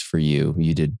readings for you.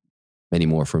 You did many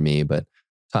more for me, but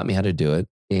taught me how to do it.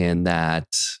 And that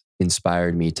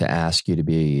inspired me to ask you to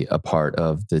be a part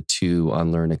of the 2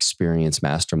 Unlearn Experience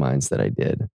masterminds that I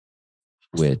did,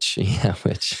 which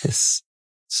is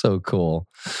so cool.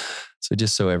 So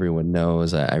just so everyone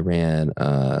knows, I ran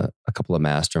a couple of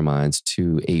masterminds,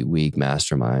 2 8-week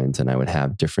masterminds, and I would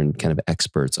have different kind of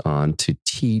experts on to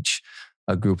teach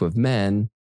a group of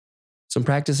men some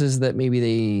practices that maybe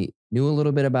they knew a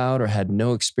little bit about or had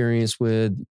no experience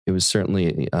with. It was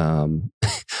certainly,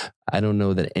 I don't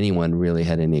know that anyone really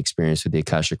had any experience with the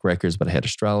Akashic Records, but I had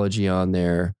astrology on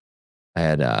there. I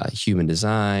had human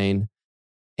design,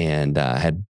 and I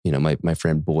had, my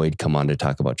friend Boyd come on to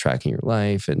talk about tracking your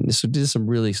life. And so did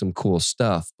some cool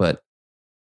stuff. But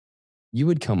you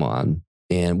would come on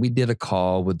and we did a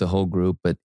call with the whole group,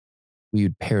 but we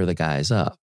would pair the guys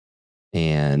up.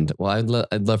 And well,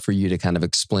 I'd love for you to kind of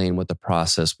explain what the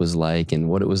process was like and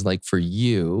what it was like for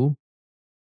you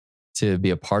to be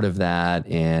a part of that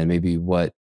and maybe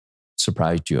what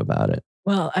surprised you about it.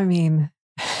 Well, I mean,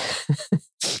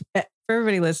 for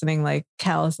everybody listening, like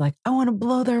Cal is like, I want to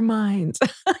blow their minds.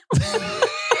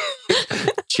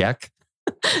 Check.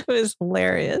 It was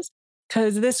hilarious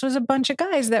because this was a bunch of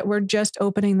guys that were just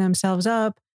opening themselves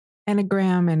up.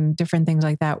 Enneagram and different things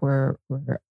like that were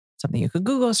something you could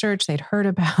Google search. They'd heard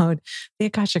about. The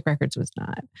Akashic Records was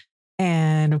not.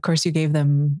 And of course, you gave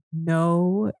them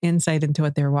no insight into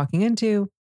what they were walking into.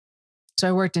 So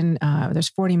I worked in, there's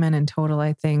 40 men in total,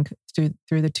 I think, through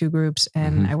the 2 groups.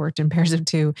 And I worked in pairs of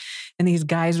 2. And these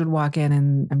guys would walk in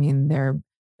and, I mean, they're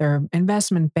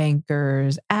investment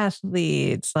bankers,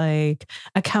 athletes, like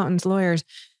accountants, lawyers,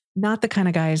 not the kind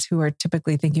of guys who are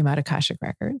typically thinking about Akashic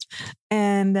Records.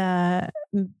 And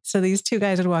so these 2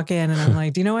 guys would walk in and I'm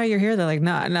like, do you know why you're here? They're like,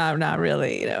 no, not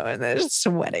really, and they're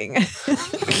sweating.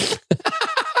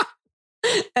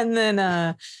 And then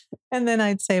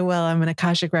I'd say, well, I'm an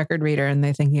Akashic Record reader. And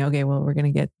they're thinking, okay, well, we're going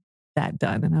to get that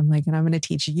done. And I'm like, and I'm going to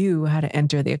teach you how to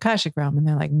enter the Akashic realm. And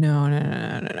they're like, no.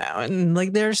 And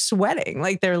like, they're sweating,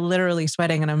 like they're literally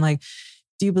sweating. And I'm like,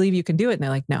 do you believe you can do it? And they're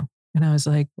like, no. And I was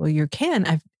like, well, you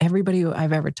can. Everybody who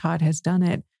I've ever taught has done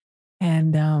it.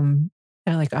 And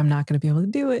they're like, I'm not going to be able to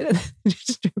do it.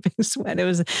 Just dripping sweat. It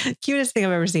was the cutest thing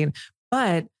I've ever seen.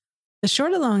 But the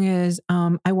short and long is,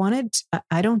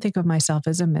 I don't think of myself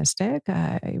as a mystic.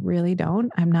 I really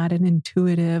don't. I'm not an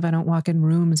intuitive. I don't walk in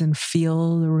rooms and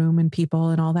feel the room and people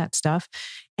and all that stuff.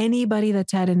 Anybody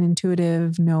that's had an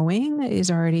intuitive knowing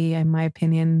is already, in my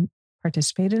opinion,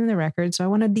 participated in the record. So I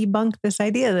want to debunk this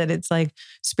idea that it's like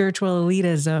spiritual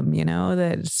elitism,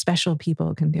 that special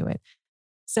people can do it.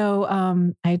 So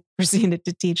I proceeded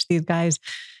to teach these guys.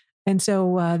 And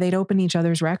so they'd open each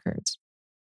other's records.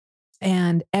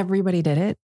 And everybody did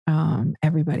it.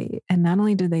 Everybody. And not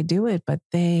only did they do it, but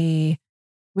they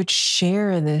would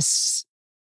share this.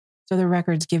 So the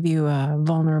records give you a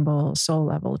vulnerable soul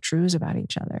level truths about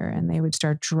each other. And they would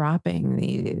start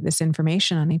dropping this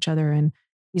information on each other. And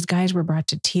these guys were brought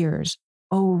to tears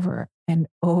over and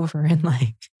over, and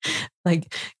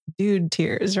like dude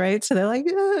tears, right? So they're like,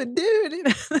 oh,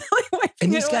 dude. Like,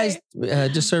 and these guys,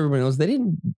 just so everybody knows, a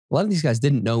lot of these guys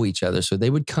didn't know each other. So they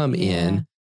would come in.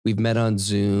 We've met on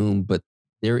Zoom, but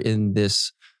they're in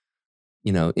this,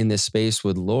 in this space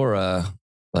with Laura.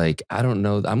 Like, I don't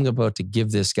know, I'm about to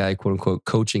give this guy, quote unquote,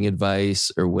 coaching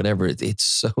advice or whatever. It's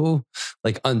so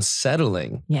like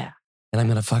unsettling. Yeah. And I'm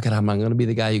going to fuck it up. I'm going to be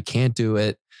the guy who can't do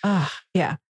it.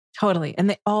 Yeah, totally. And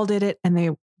they all did it.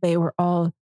 And they were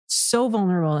all so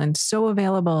vulnerable and so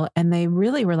available. And they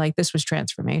really were like, this was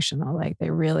transformational. Like they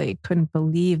really couldn't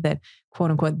believe that,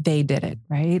 quote unquote, they did it.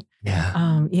 Right.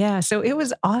 Yeah. So it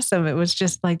was awesome. It was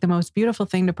just like the most beautiful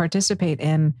thing to participate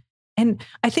in. And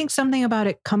I think something about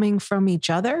it coming from each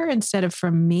other instead of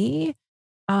from me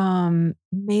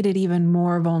made it even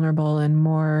more vulnerable and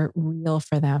more real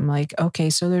for them. Like, okay,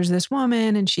 so there's this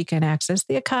woman and she can access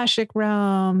the Akashic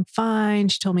realm. Fine.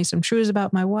 She told me some truths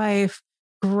about my wife.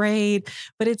 Great.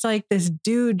 But it's like this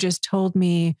dude just told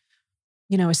me,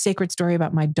 a sacred story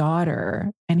about my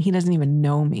daughter, and he doesn't even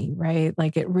know me, right?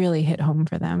 Like it really hit home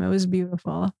for them. It was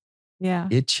beautiful. Yeah.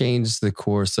 It changed the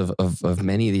course of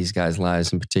many of these guys'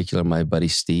 lives, in particular, my buddy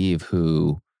Steve,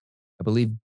 who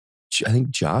I think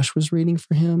Josh was reading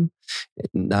for him.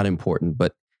 Not important,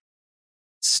 but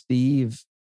Steve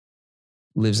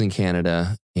lives in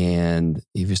Canada, and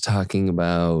he was talking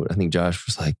about, I think Josh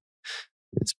was like,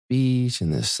 this beach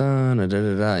and the sun,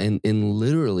 and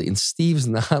literally, and Steve's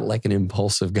not like an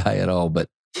impulsive guy at all, but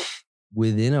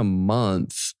within a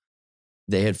month,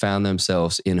 they had found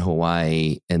themselves in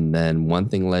Hawaii, and then one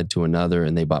thing led to another,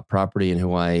 and they bought property in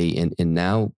Hawaii, and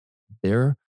now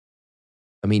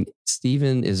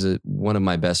Steven is one of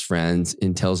my best friends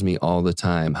and tells me all the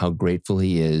time how grateful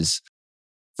he is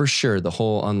for sure, the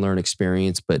whole unlearn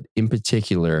experience, but in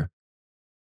particular,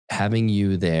 having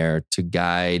you there to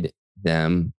guide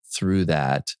them through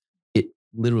that. It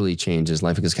literally changed his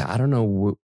life, because I don't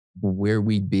know where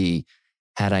we'd be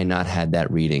had I not had that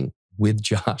reading with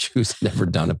Josh, who's never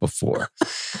done it before.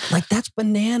 Like, that's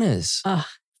bananas.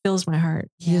 Fills my heart.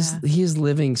 He is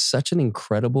living such an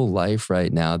incredible life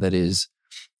right now that is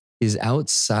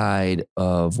outside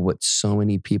of what so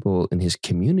many people in his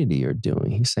community are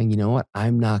doing. He's saying, you know what?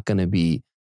 I'm not going to be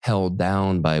held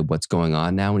down by what's going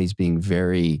on now. And he's being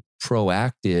very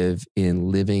proactive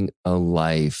in living a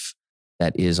life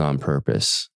that is on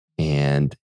purpose.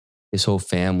 And his whole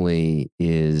family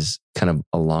is kind of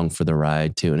along for the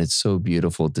ride too. And it's so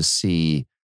beautiful to see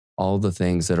all the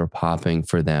things that are popping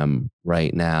for them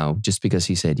right now, just because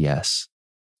he said yes.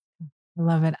 I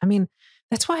love it. I mean,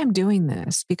 that's why I'm doing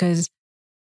this, because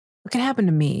look, it happened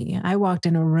to me. I walked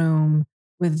in a room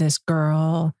with this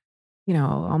girl,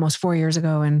 almost 4 years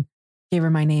ago, and gave her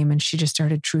my name, and she just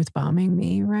started truth bombing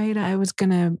me, right? I was going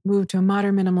to move to a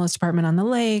modern minimalist apartment on the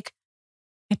lake.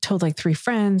 I told like 3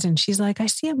 friends, and she's like, I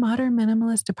see a modern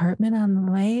minimalist apartment on the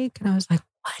lake. And I was like,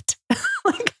 what?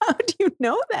 Like, how do you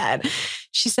know that?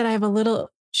 She said,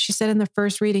 she said in the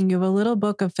first reading, you have a little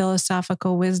book of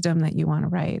philosophical wisdom that you want to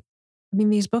write. I mean,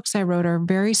 these books I wrote are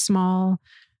very small.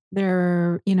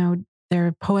 They're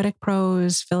poetic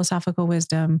prose, philosophical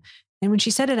wisdom. And when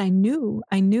she said it, I knew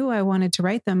I wanted to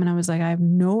write them. And I was like, I have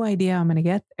no idea how I'm going to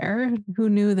get there. Who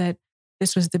knew that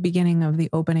this was the beginning of the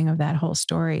opening of that whole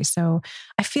story? So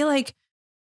I feel like,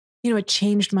 it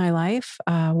changed my life.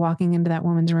 Walking into that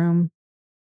woman's room,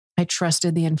 I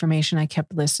trusted the information. I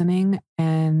kept listening,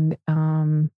 and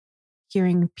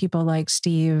hearing people like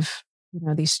Steve,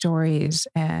 these stories,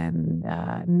 and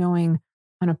knowing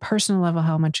on a personal level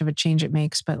how much of a change it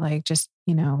makes, but like just,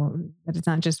 that it's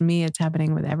not just me, it's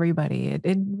happening with everybody.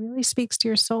 It really speaks to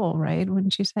your soul, right?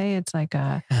 Wouldn't you say? It's like,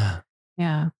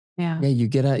 yeah. Yeah. Yeah, you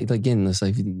get out again. It's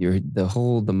like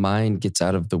the mind gets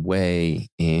out of the way,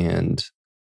 and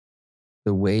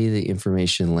the way the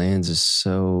information lands is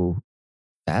so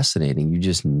fascinating. You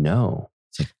just know.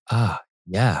 It's like,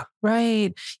 yeah.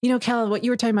 Right. Cal, what you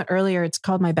were talking about earlier, it's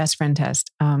called my best friend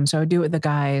test. So I would do it with the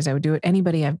guys. I would do it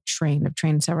anybody I've trained. I've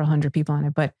trained several hundred people on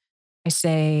it. But I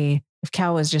say, if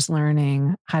Cal was just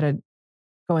learning how to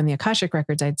go in the Akashic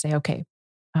records, I'd say, okay,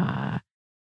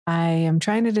 I am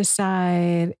trying to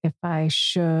decide if I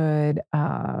should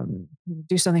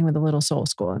do something with a little soul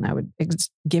school. And I would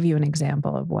give you an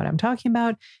example of what I'm talking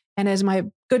about. And as my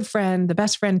good friend, the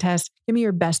best friend test, give me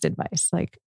your best advice.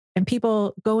 And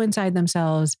people go inside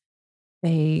themselves,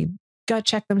 they gut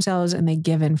check themselves, and they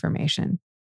give information.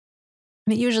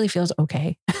 And it usually feels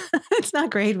okay. It's not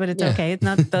great, but it's okay. It's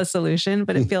not the solution,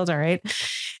 but it feels all right.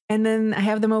 And then I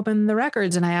have them open the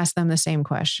records and I ask them the same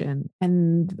question.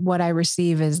 And what I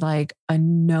receive is like a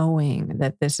knowing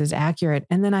that this is accurate.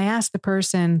 And then I ask the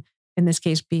person, in this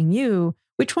case being you,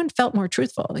 which one felt more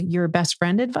truthful, your best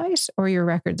friend advice or your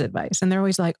records advice? And they're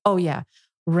always like, oh yeah,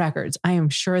 records. I am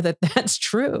sure that that's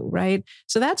true, right?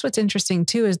 So that's what's interesting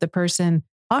too, is the person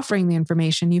offering the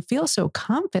information, you feel so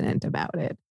confident about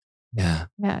it. Yeah.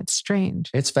 Yeah, it's strange.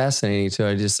 It's fascinating too.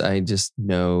 I just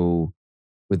know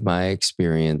with my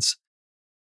experience,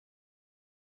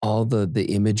 all the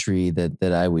imagery that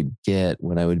I would get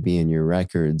when I would be in your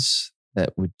records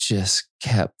that would just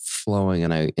kept flowing.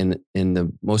 And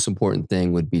the most important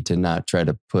thing would be to not try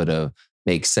to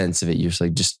make sense of it. You're just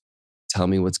like, just tell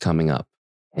me what's coming up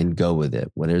and go with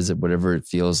it. What is it? Whatever it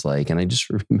feels like. And I just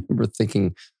remember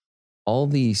thinking all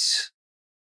these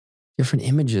different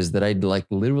images that I'd like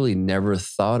literally never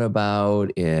thought about.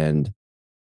 And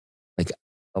like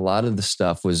a lot of the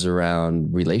stuff was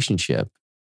around relationship.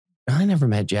 I never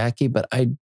met Jackie, but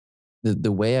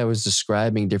the way I was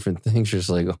describing different things was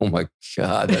like, oh my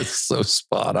God, that's so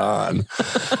spot on.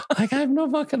 Like I have no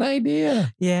fucking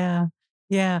idea. Yeah.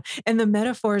 Yeah. And the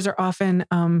metaphors are often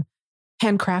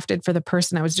handcrafted for the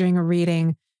person. I was doing a reading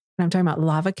and I'm talking about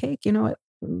lava cake. You know what?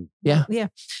 Yeah. Yeah.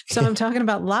 So I'm talking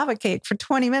about lava cake for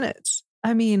 20 minutes.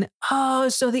 I mean,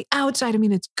 so the outside, I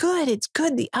mean, it's good. It's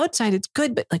good. The outside, it's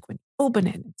good. But like when you open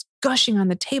it, it's gushing on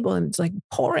the table and it's like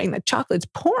pouring, the chocolate's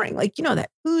pouring, like, that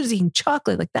oozing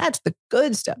chocolate, like that's the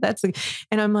good stuff.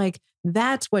 And I'm like,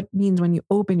 that's what means when you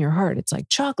open your heart. It's like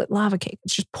chocolate lava cake.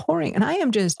 It's just pouring. And I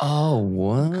am just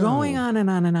going on and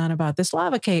on and on about this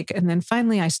lava cake. And then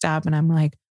finally I stop and I'm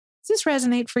like, does this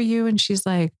resonate for you? And she's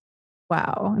like,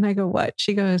 wow. And I go, what?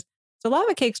 She goes, so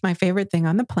lava cake's my favorite thing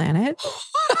on the planet.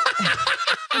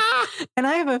 And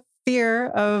I have a fear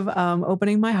of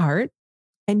opening my heart.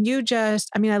 And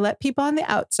I let people on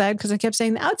the outside because I kept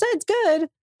saying the outside's good,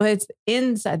 but it's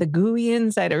inside, the gooey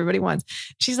inside everybody wants.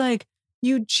 She's like,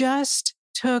 you just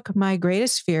took my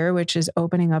greatest fear, which is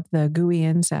opening up the gooey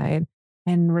inside,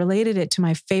 and related it to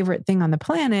my favorite thing on the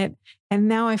planet. And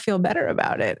now I feel better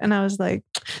about it. And I was like,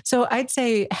 so I'd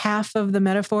say half of the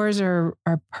metaphors are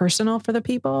personal for the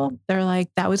people. They're like,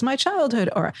 that was my childhood.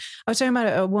 Or I was talking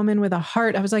about a woman with a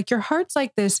heart. I was like, your heart's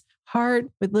like this heart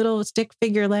with little stick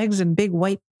figure legs and big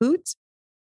white boots.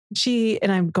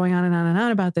 And I'm going on and on and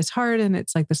on about this heart. And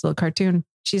it's like this little cartoon.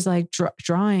 She's like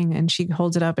drawing and she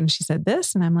holds it up and she said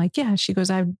this. And I'm like, yeah, she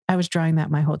goes, I was drawing that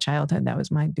my whole childhood. That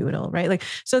was my doodle. Right. Like,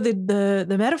 so the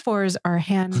metaphors are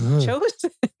hand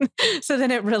chosen. So then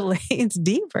it relates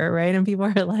deeper. Right. And people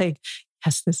are like,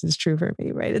 yes, this is true for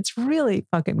me. Right. It's really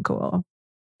fucking cool.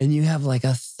 And you have like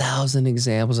 1,000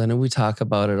 examples. I know we talk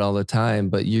about it all the time,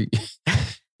 but you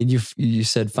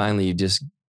said finally you just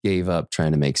gave up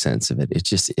trying to make sense of it. It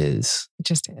just is. It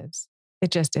just is. It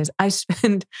just is.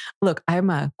 I'm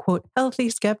a quote,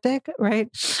 healthy skeptic, right?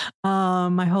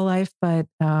 My whole life. But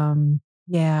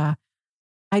yeah,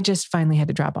 I just finally had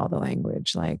to drop all the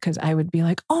language, cause I would be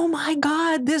like, oh my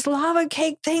God, this lava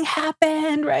cake thing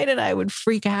happened, right? And I would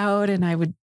freak out and I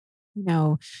would,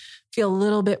 feel a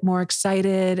little bit more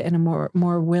excited and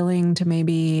more willing to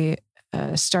maybe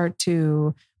start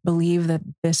to believe that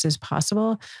this is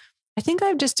possible. I think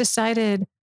I've just decided,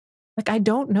 I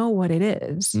don't know what it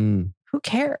is. Who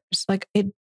cares?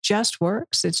 It just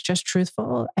works. It's just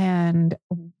truthful. And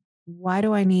why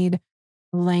do I need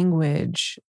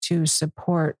language to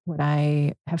support what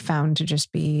I have found to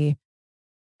just be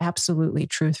absolutely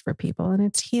truth for people? And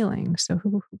it's healing. So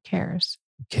who cares?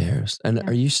 Who cares? And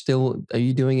are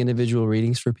you doing individual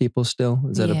readings for people still?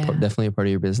 Is that definitely a part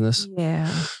of your business?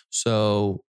 Yeah.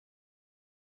 So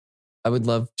I would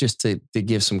love just to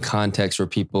give some context for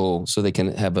people so they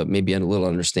can have maybe a little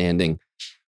understanding.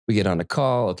 We get on a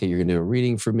call. Okay, you're going to do a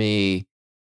reading for me.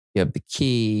 You have the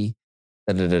key.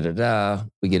 We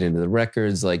get into the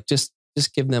records. Just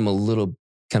just give them a little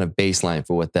kind of baseline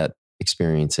for what that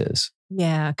experience is.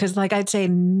 Yeah. Cause like I'd say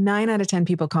 9 out of 10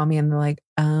 people call me and they're like,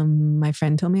 my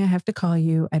friend told me I have to call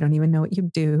you. I don't even know what you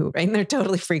do. Right. And they're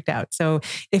totally freaked out. So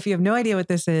if you have no idea what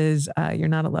this is, you're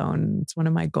not alone. It's one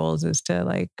of my goals is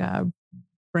to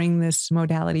bring this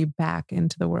modality back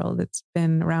into the world. It's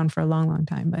been around for a long, long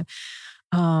time, but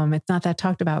it's not that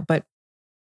talked about. But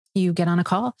you get on a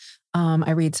call.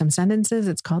 I read some sentences.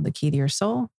 It's called The Key to Your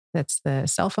Soul. That's the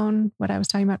cell phone, what I was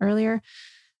talking about earlier.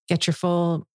 Get your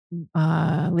full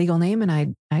legal name,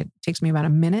 and it takes me about a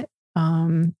minute.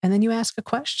 And then you ask a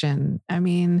question. I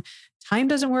mean, time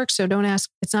doesn't work, so don't ask.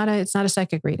 It's not a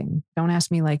psychic reading. Don't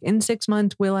ask me like, in 6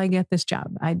 months, will I get this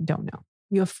job? I don't know.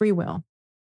 You have free will.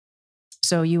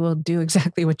 So you will do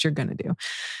exactly what you're going to do.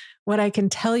 What I can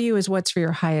tell you is what's for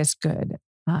your highest good,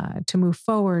 to move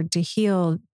forward, to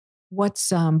heal.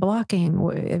 What's blocking,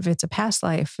 if it's a past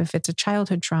life, if it's a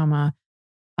childhood trauma,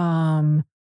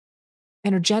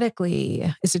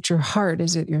 energetically, is it your heart?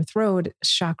 Is it your throat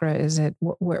chakra? Is it,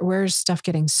 where's stuff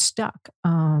getting stuck?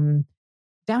 Down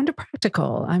to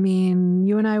practical. I mean,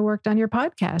 you and I worked on your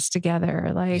podcast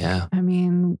together.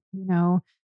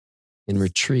 In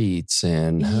retreats,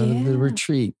 and how did the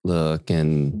retreat look?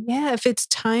 And if it's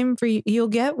time for you, you'll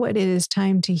get what it is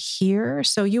time to hear.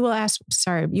 So you will ask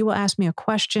me a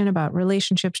question about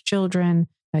relationships, children,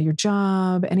 your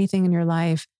job, anything in your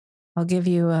life. I'll give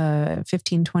you a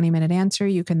 15, 20-minute answer.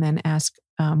 You can then ask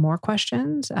more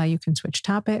questions. You can switch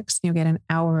topics. You'll get an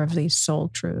hour of these soul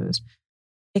truths.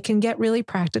 It can get really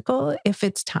practical if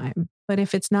it's time, but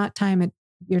if it's not time,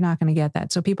 you're not going to get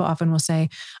that. So people often will say,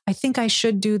 I think I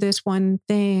should do this one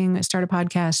thing, start a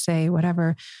podcast, say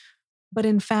whatever. But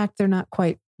in fact, they're not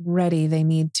quite ready. They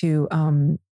need to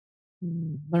learn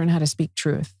how to speak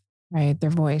truth, right? Their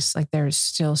voice, like they're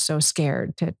still so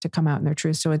scared to come out in their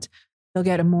truth. So they'll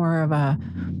get a more of a,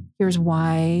 here's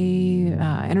why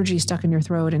energy is stuck in your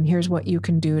throat, and here's what you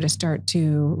can do to start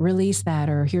to release that,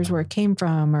 or here's where it came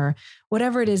from, or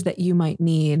whatever it is that you might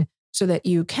need, so that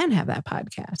you can have that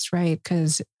podcast, right?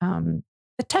 Because the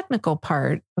technical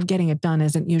part of getting it done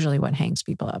isn't usually what hangs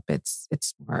people up. It's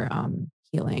more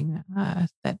healing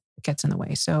that gets in the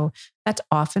way. So that's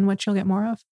often what you'll get more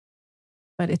of.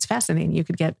 But it's fascinating. You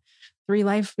could get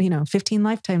 15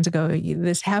 lifetimes ago,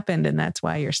 this happened, and that's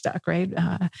why you're stuck, right?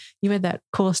 You had that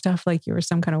cool stuff like you were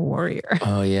some kind of warrior.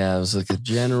 Oh yeah, I was like a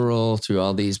general through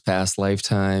all these past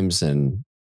lifetimes, and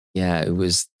yeah, it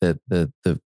was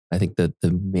I think that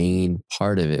the main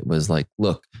part of it was like,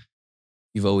 look,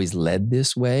 you've always led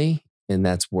this way and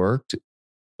that's worked,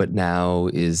 but now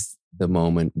is the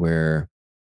moment where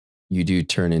you do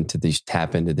tap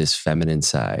into this feminine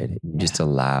side. You just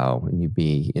allow, and you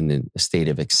be in a state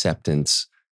of acceptance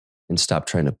and stop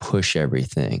trying to push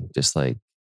everything. Just like,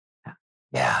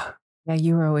 yeah,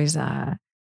 you were always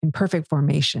in perfect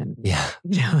formation. Yeah.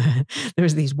 There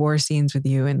was these war scenes with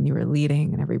you, and you were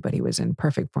leading, and everybody was in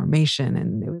perfect formation,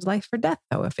 and it was life or death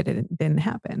though if it didn't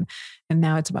happen. And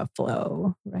now it's about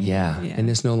flow, right? Yeah. And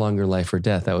it's no longer life or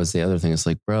death. That was the other thing. It's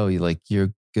like, bro,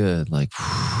 you're good. Like,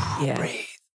 breathe.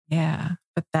 Yeah.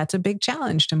 But that's a big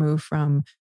challenge to move from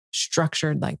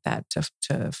structured like that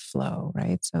to flow,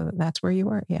 right? So that's where you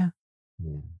were. Yeah.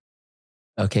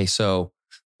 Okay. So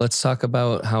let's talk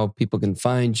about how people can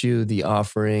find you, the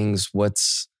offerings,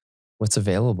 what's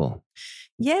available.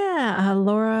 Yeah,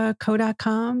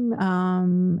 lauraco.com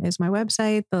is my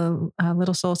website. The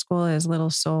Little Soul School is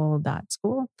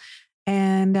littlesoul.school.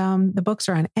 And the books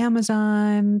are on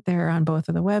Amazon. They're on both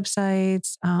of the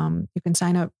websites. You can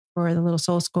sign up for the Little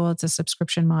Soul School. It's a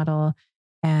subscription model,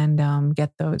 and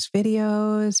get those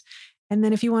videos. And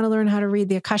then if you want to learn how to read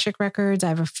the Akashic Records, I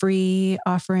have a free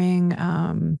offering.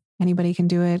 Anybody can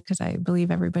do it because I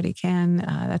believe everybody can.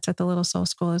 That's at the Little Soul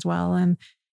School as well. And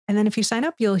then if you sign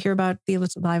up, you'll hear about the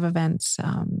live events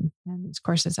and these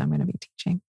courses I'm going to be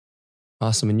teaching.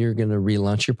 Awesome. And you're going to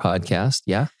relaunch your podcast.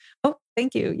 Yeah. Oh,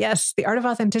 thank you. Yes. The Art of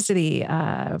Authenticity.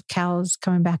 Cal's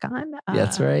coming back on.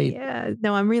 That's right. Yeah.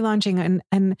 No, I'm relaunching.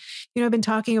 And I've been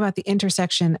talking about the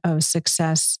intersection of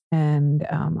success and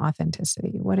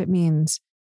authenticity, what it means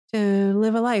to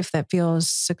live a life that feels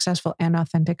successful and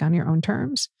authentic on your own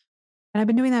terms. And I've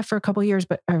been doing that for a couple of years,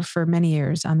 or for many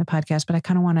years on the podcast, but I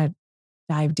kind of want to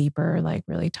dive deeper, like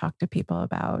really talk to people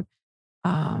about,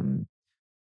 I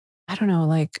don't know,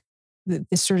 like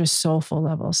this sort of soulful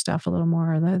level stuff, a little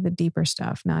more, the deeper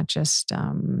stuff, not just,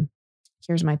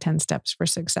 here's my 10 steps for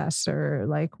success, or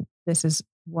like, this is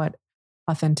what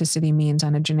authenticity means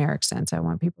on a generic sense. I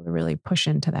want people to really push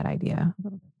into that idea a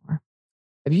little bit more.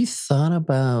 Have you thought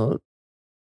about,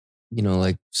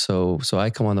 so I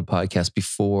come on the podcast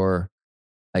before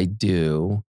I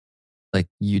do, like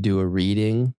you do a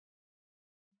reading,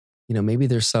 maybe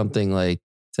there's something like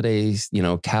today's,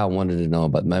 Cal wanted to know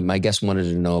about, my guest wanted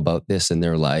to know about this in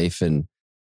their life, and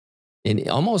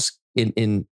almost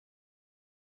in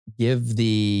give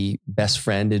the best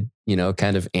friend,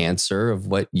 kind of answer of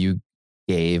what you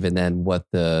gave and then what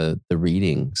the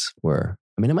readings were.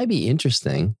 I mean, it might be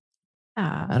interesting.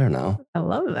 I don't know. I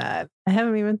love that. I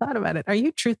haven't even thought about it. Are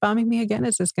you truth bombing me again?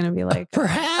 Is this going to be like...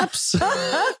 Perhaps.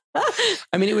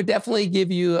 I mean, it would definitely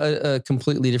give you a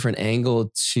completely different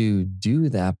angle to do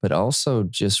that, but also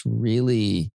just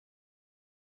really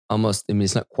almost, I mean,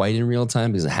 it's not quite in real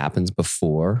time because it happens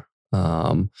before.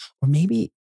 Or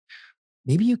maybe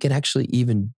you could actually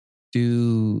even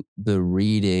do the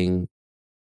reading.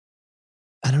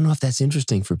 I don't know if that's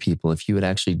interesting for people. If you would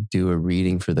actually do a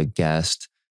reading for the guest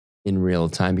in real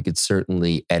time, you could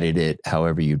certainly edit it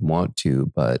however you'd want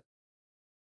to. But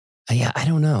yeah, I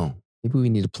don't know. Maybe we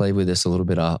need to play with this a little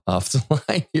bit off the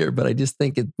line here. But I just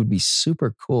think it would be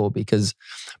super cool because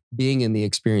being in the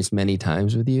experience many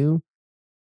times with you,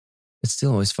 it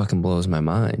still always fucking blows my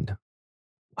mind.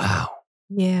 Wow.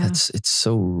 Yeah. It's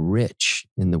so rich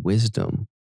in the wisdom.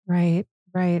 Right.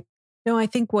 No, I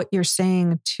think what you're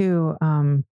saying too,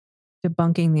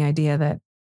 debunking the idea that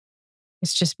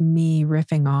it's just me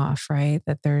riffing off, right?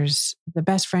 That there's the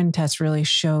best friend test really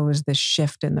shows the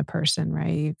shift in the person,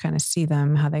 right? You kind of see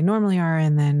them how they normally are.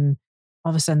 And then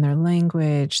all of a sudden their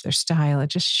language, their style, it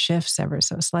just shifts ever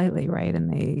so slightly, right?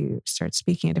 And they start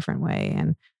speaking a different way.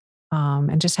 And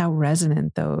just how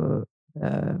resonant the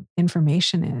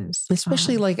information is.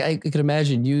 Especially like I could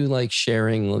imagine you like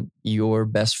sharing your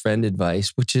best friend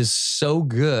advice, which is so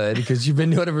good because you've been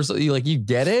doing it for so you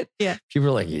get it. Yeah. People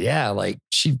are like, yeah, like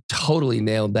she totally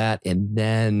nailed that. And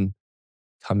then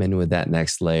come in with that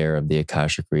next layer of the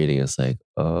Akashic reading. It's like,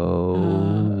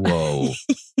 whoa,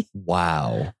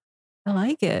 wow. I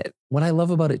like it. What I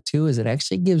love about it too is it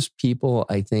actually gives people,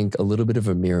 I think, a little bit of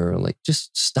a mirror. Like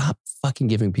just stop fucking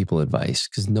giving people advice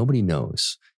because nobody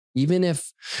knows. Even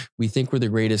if we think we're the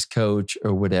greatest coach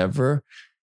or whatever,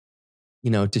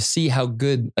 to see how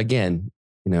good, again,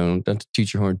 don't to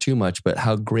toot your horn too much, but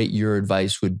how great your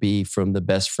advice would be from the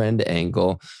best friend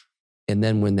angle. And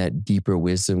then when that deeper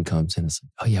wisdom comes in, it's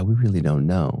like, oh yeah, we really don't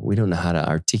know. We don't know how to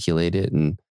articulate it.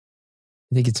 And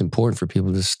I think it's important for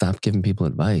people to stop giving people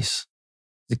advice.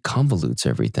 It convolutes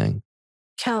everything.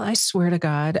 Cal, I swear to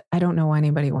God, I don't know why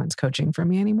anybody wants coaching from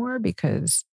me anymore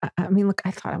because, I mean, look, I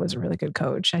thought I was a really good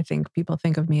coach. I think people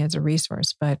think of me as a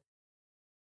resource, but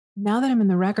now that I'm in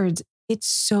the records, it's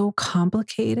so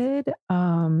complicated.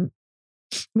 I mean,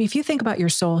 if you think about your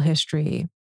soul history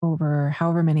over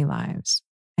however many lives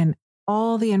and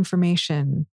all the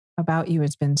information about you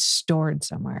has been stored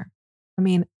somewhere. I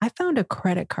mean, I found a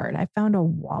credit card. I found a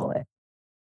wallet,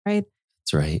 right?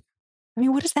 That's right. I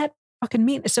mean, what does that fucking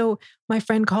mean? So my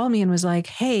friend called me and was like,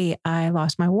 hey, I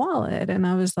lost my wallet. And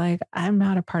I was like, I'm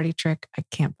not a party trick. I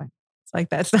can't find it. It's like,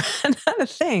 that's not a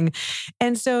thing.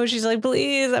 And so she's like,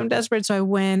 please, I'm desperate. So I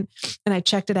went and I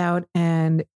checked it out.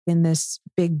 And in this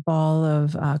big ball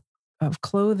of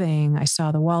clothing, I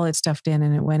saw the wallet stuffed in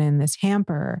and it went in this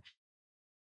hamper.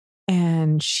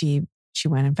 And she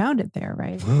went and found it there,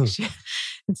 right?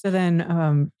 And so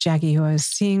then Jackie, who I was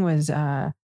seeing, was...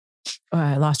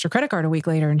 I lost her credit card a week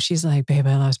later and she's like, babe,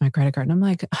 I lost my credit card. And I'm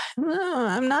like, no,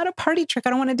 I'm not a party trick.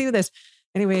 I don't want to do this.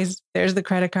 Anyways, there's the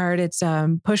credit card. It's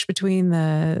pushed between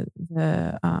the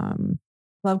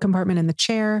glove compartment and the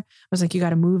chair. I was like, you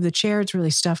got to move the chair. It's really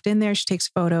stuffed in there. She takes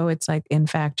a photo. It's like, in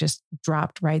fact, just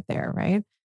dropped right there. Right.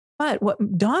 But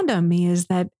what dawned on me is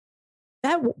that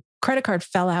credit card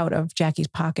fell out of Jackie's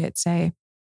pocket, say,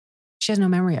 she has no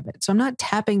memory of it. So I'm not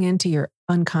tapping into your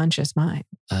unconscious mind.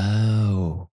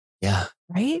 Oh. Yeah.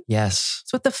 Right? Yes.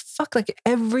 So what the fuck? Like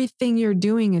everything you're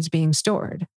doing is being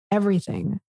stored.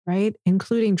 Everything, right?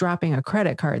 Including dropping a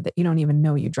credit card that you don't even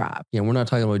know you dropped. Yeah, we're not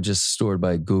talking about just stored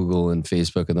by Google and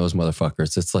Facebook and those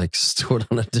motherfuckers. It's like stored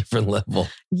on a different level.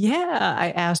 Yeah.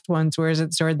 I asked once, where is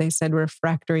it stored? They said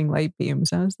refractoring light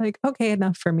beams. I was like, okay,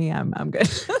 enough for me. I'm good.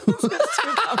 I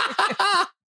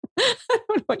don't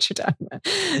know what you're talking about.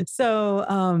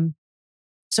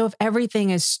 So if everything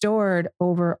is stored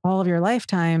over all of your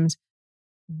lifetimes,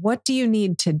 what do you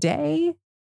need today?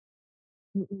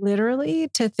 Literally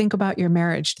to think about your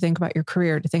marriage, to think about your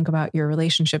career, to think about your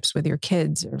relationships with your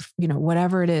kids or,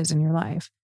 whatever it is in your life.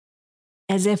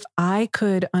 As if I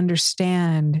could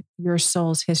understand your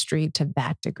soul's history to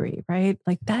that degree, right?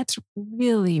 Like that's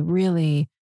really, really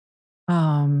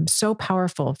so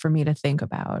powerful for me to think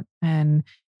about. And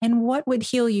what would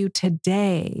heal you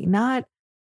today? Not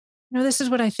This is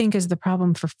what I think is the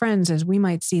problem for friends is we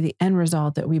might see the end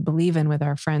result that we believe in with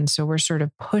our friends. So we're sort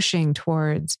of pushing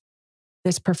towards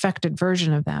this perfected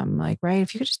version of them. Like, right,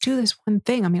 if you could just do this one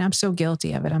thing. I mean, I'm so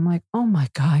guilty of it. I'm like, oh my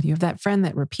God, you have that friend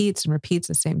that repeats and repeats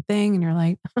the same thing. And you're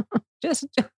like, just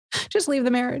leave the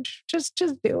marriage. Just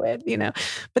do it,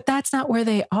 But that's not where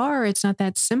they are. It's not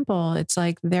that simple. It's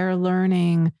like they're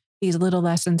learning these little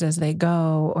lessons as they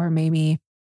go, or maybe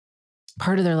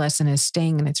part of their lesson is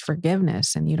staying in its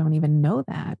forgiveness. And you don't even know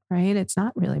that, right? It's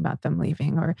not really about them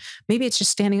leaving, or maybe it's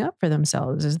just standing up for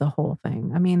themselves is the whole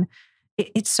thing. I mean,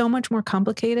 it's so much more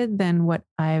complicated than what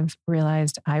I've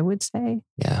realized I would say.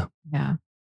 Yeah.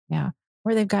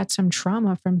 Or they've got some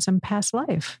trauma from some past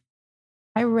life.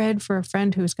 I read for a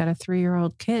friend who's got a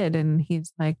 3-year-old kid and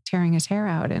he's like tearing his hair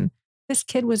out. And this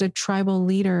kid was a tribal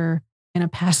leader in a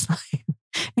past life.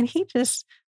 And he just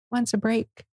wants a break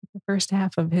the first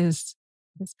half of his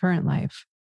current life.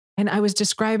 And I was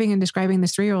describing this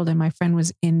 3-year-old, and my friend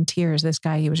was in tears. This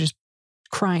guy, he was just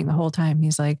crying the whole time.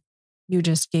 He's like, you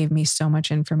just gave me so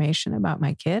much information about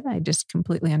my kid. I just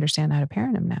completely understand how to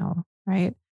parent him now,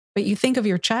 right? But you think of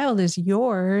your child as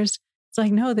yours. It's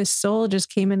like, no, this soul just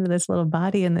came into this little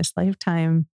body in this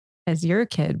lifetime as your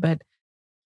kid, but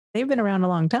they've been around a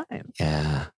long time.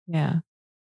 Yeah.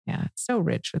 It's so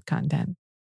rich with content.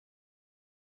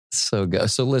 So good.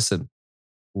 So listen,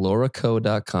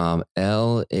 lauracoe.com,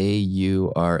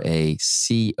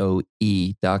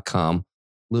 LAURACOE.com,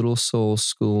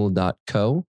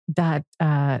 littlesoulschool.co.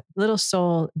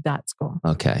 Littlesoul.school.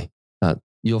 Okay.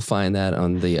 You'll find that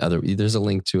on there's a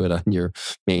link to it on your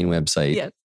main website.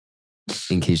 Yes.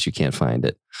 In case you can't find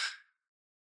it.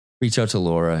 Reach out to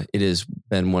Laura. It has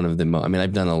been one of the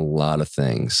I've done a lot of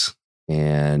things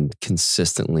and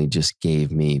consistently just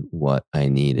gave me what I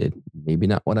needed. Maybe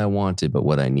not what I wanted, but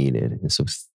what I needed. And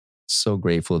so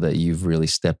grateful that you've really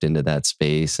stepped into that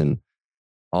space and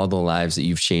all the lives that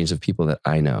you've changed of people that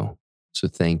I know. So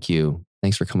thank you.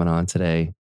 Thanks for coming on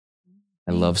today.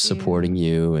 I love supporting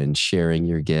you and sharing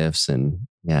your gifts. And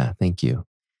thank you.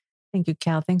 Thank you,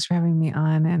 Cal. Thanks for having me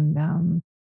on. And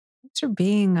thanks for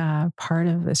being a part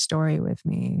of the story with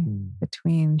me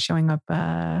between showing up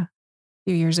a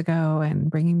few years ago and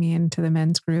bringing me into the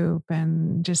men's group.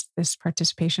 And just this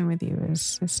participation with you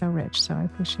is so rich. So I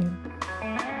appreciate it.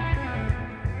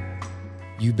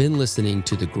 You've been listening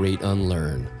to The Great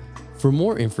Unlearn. For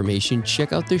more information,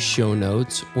 check out the show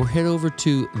notes or head over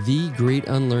to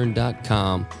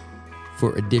thegreatunlearn.com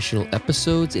for additional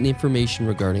episodes and information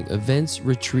regarding events,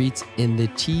 retreats, and the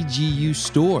TGU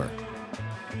store.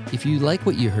 If you like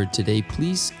what you heard today,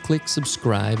 please click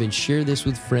subscribe and share this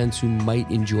with friends who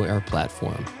might enjoy our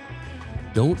platform.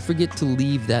 Don't forget to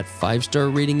leave that 5-star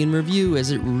rating and review,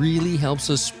 as it really helps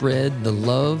us spread the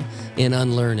love and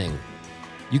unlearning.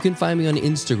 You can find me on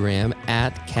Instagram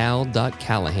at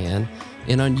cal.callahan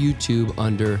and on YouTube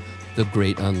under The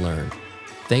Great Unlearn.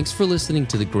 Thanks for listening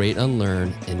to The Great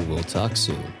Unlearn, and we'll talk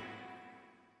soon.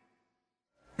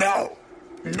 No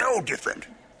different.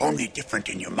 Only different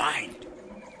in your mind.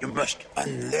 You must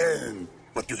unlearn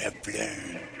what you have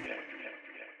learned.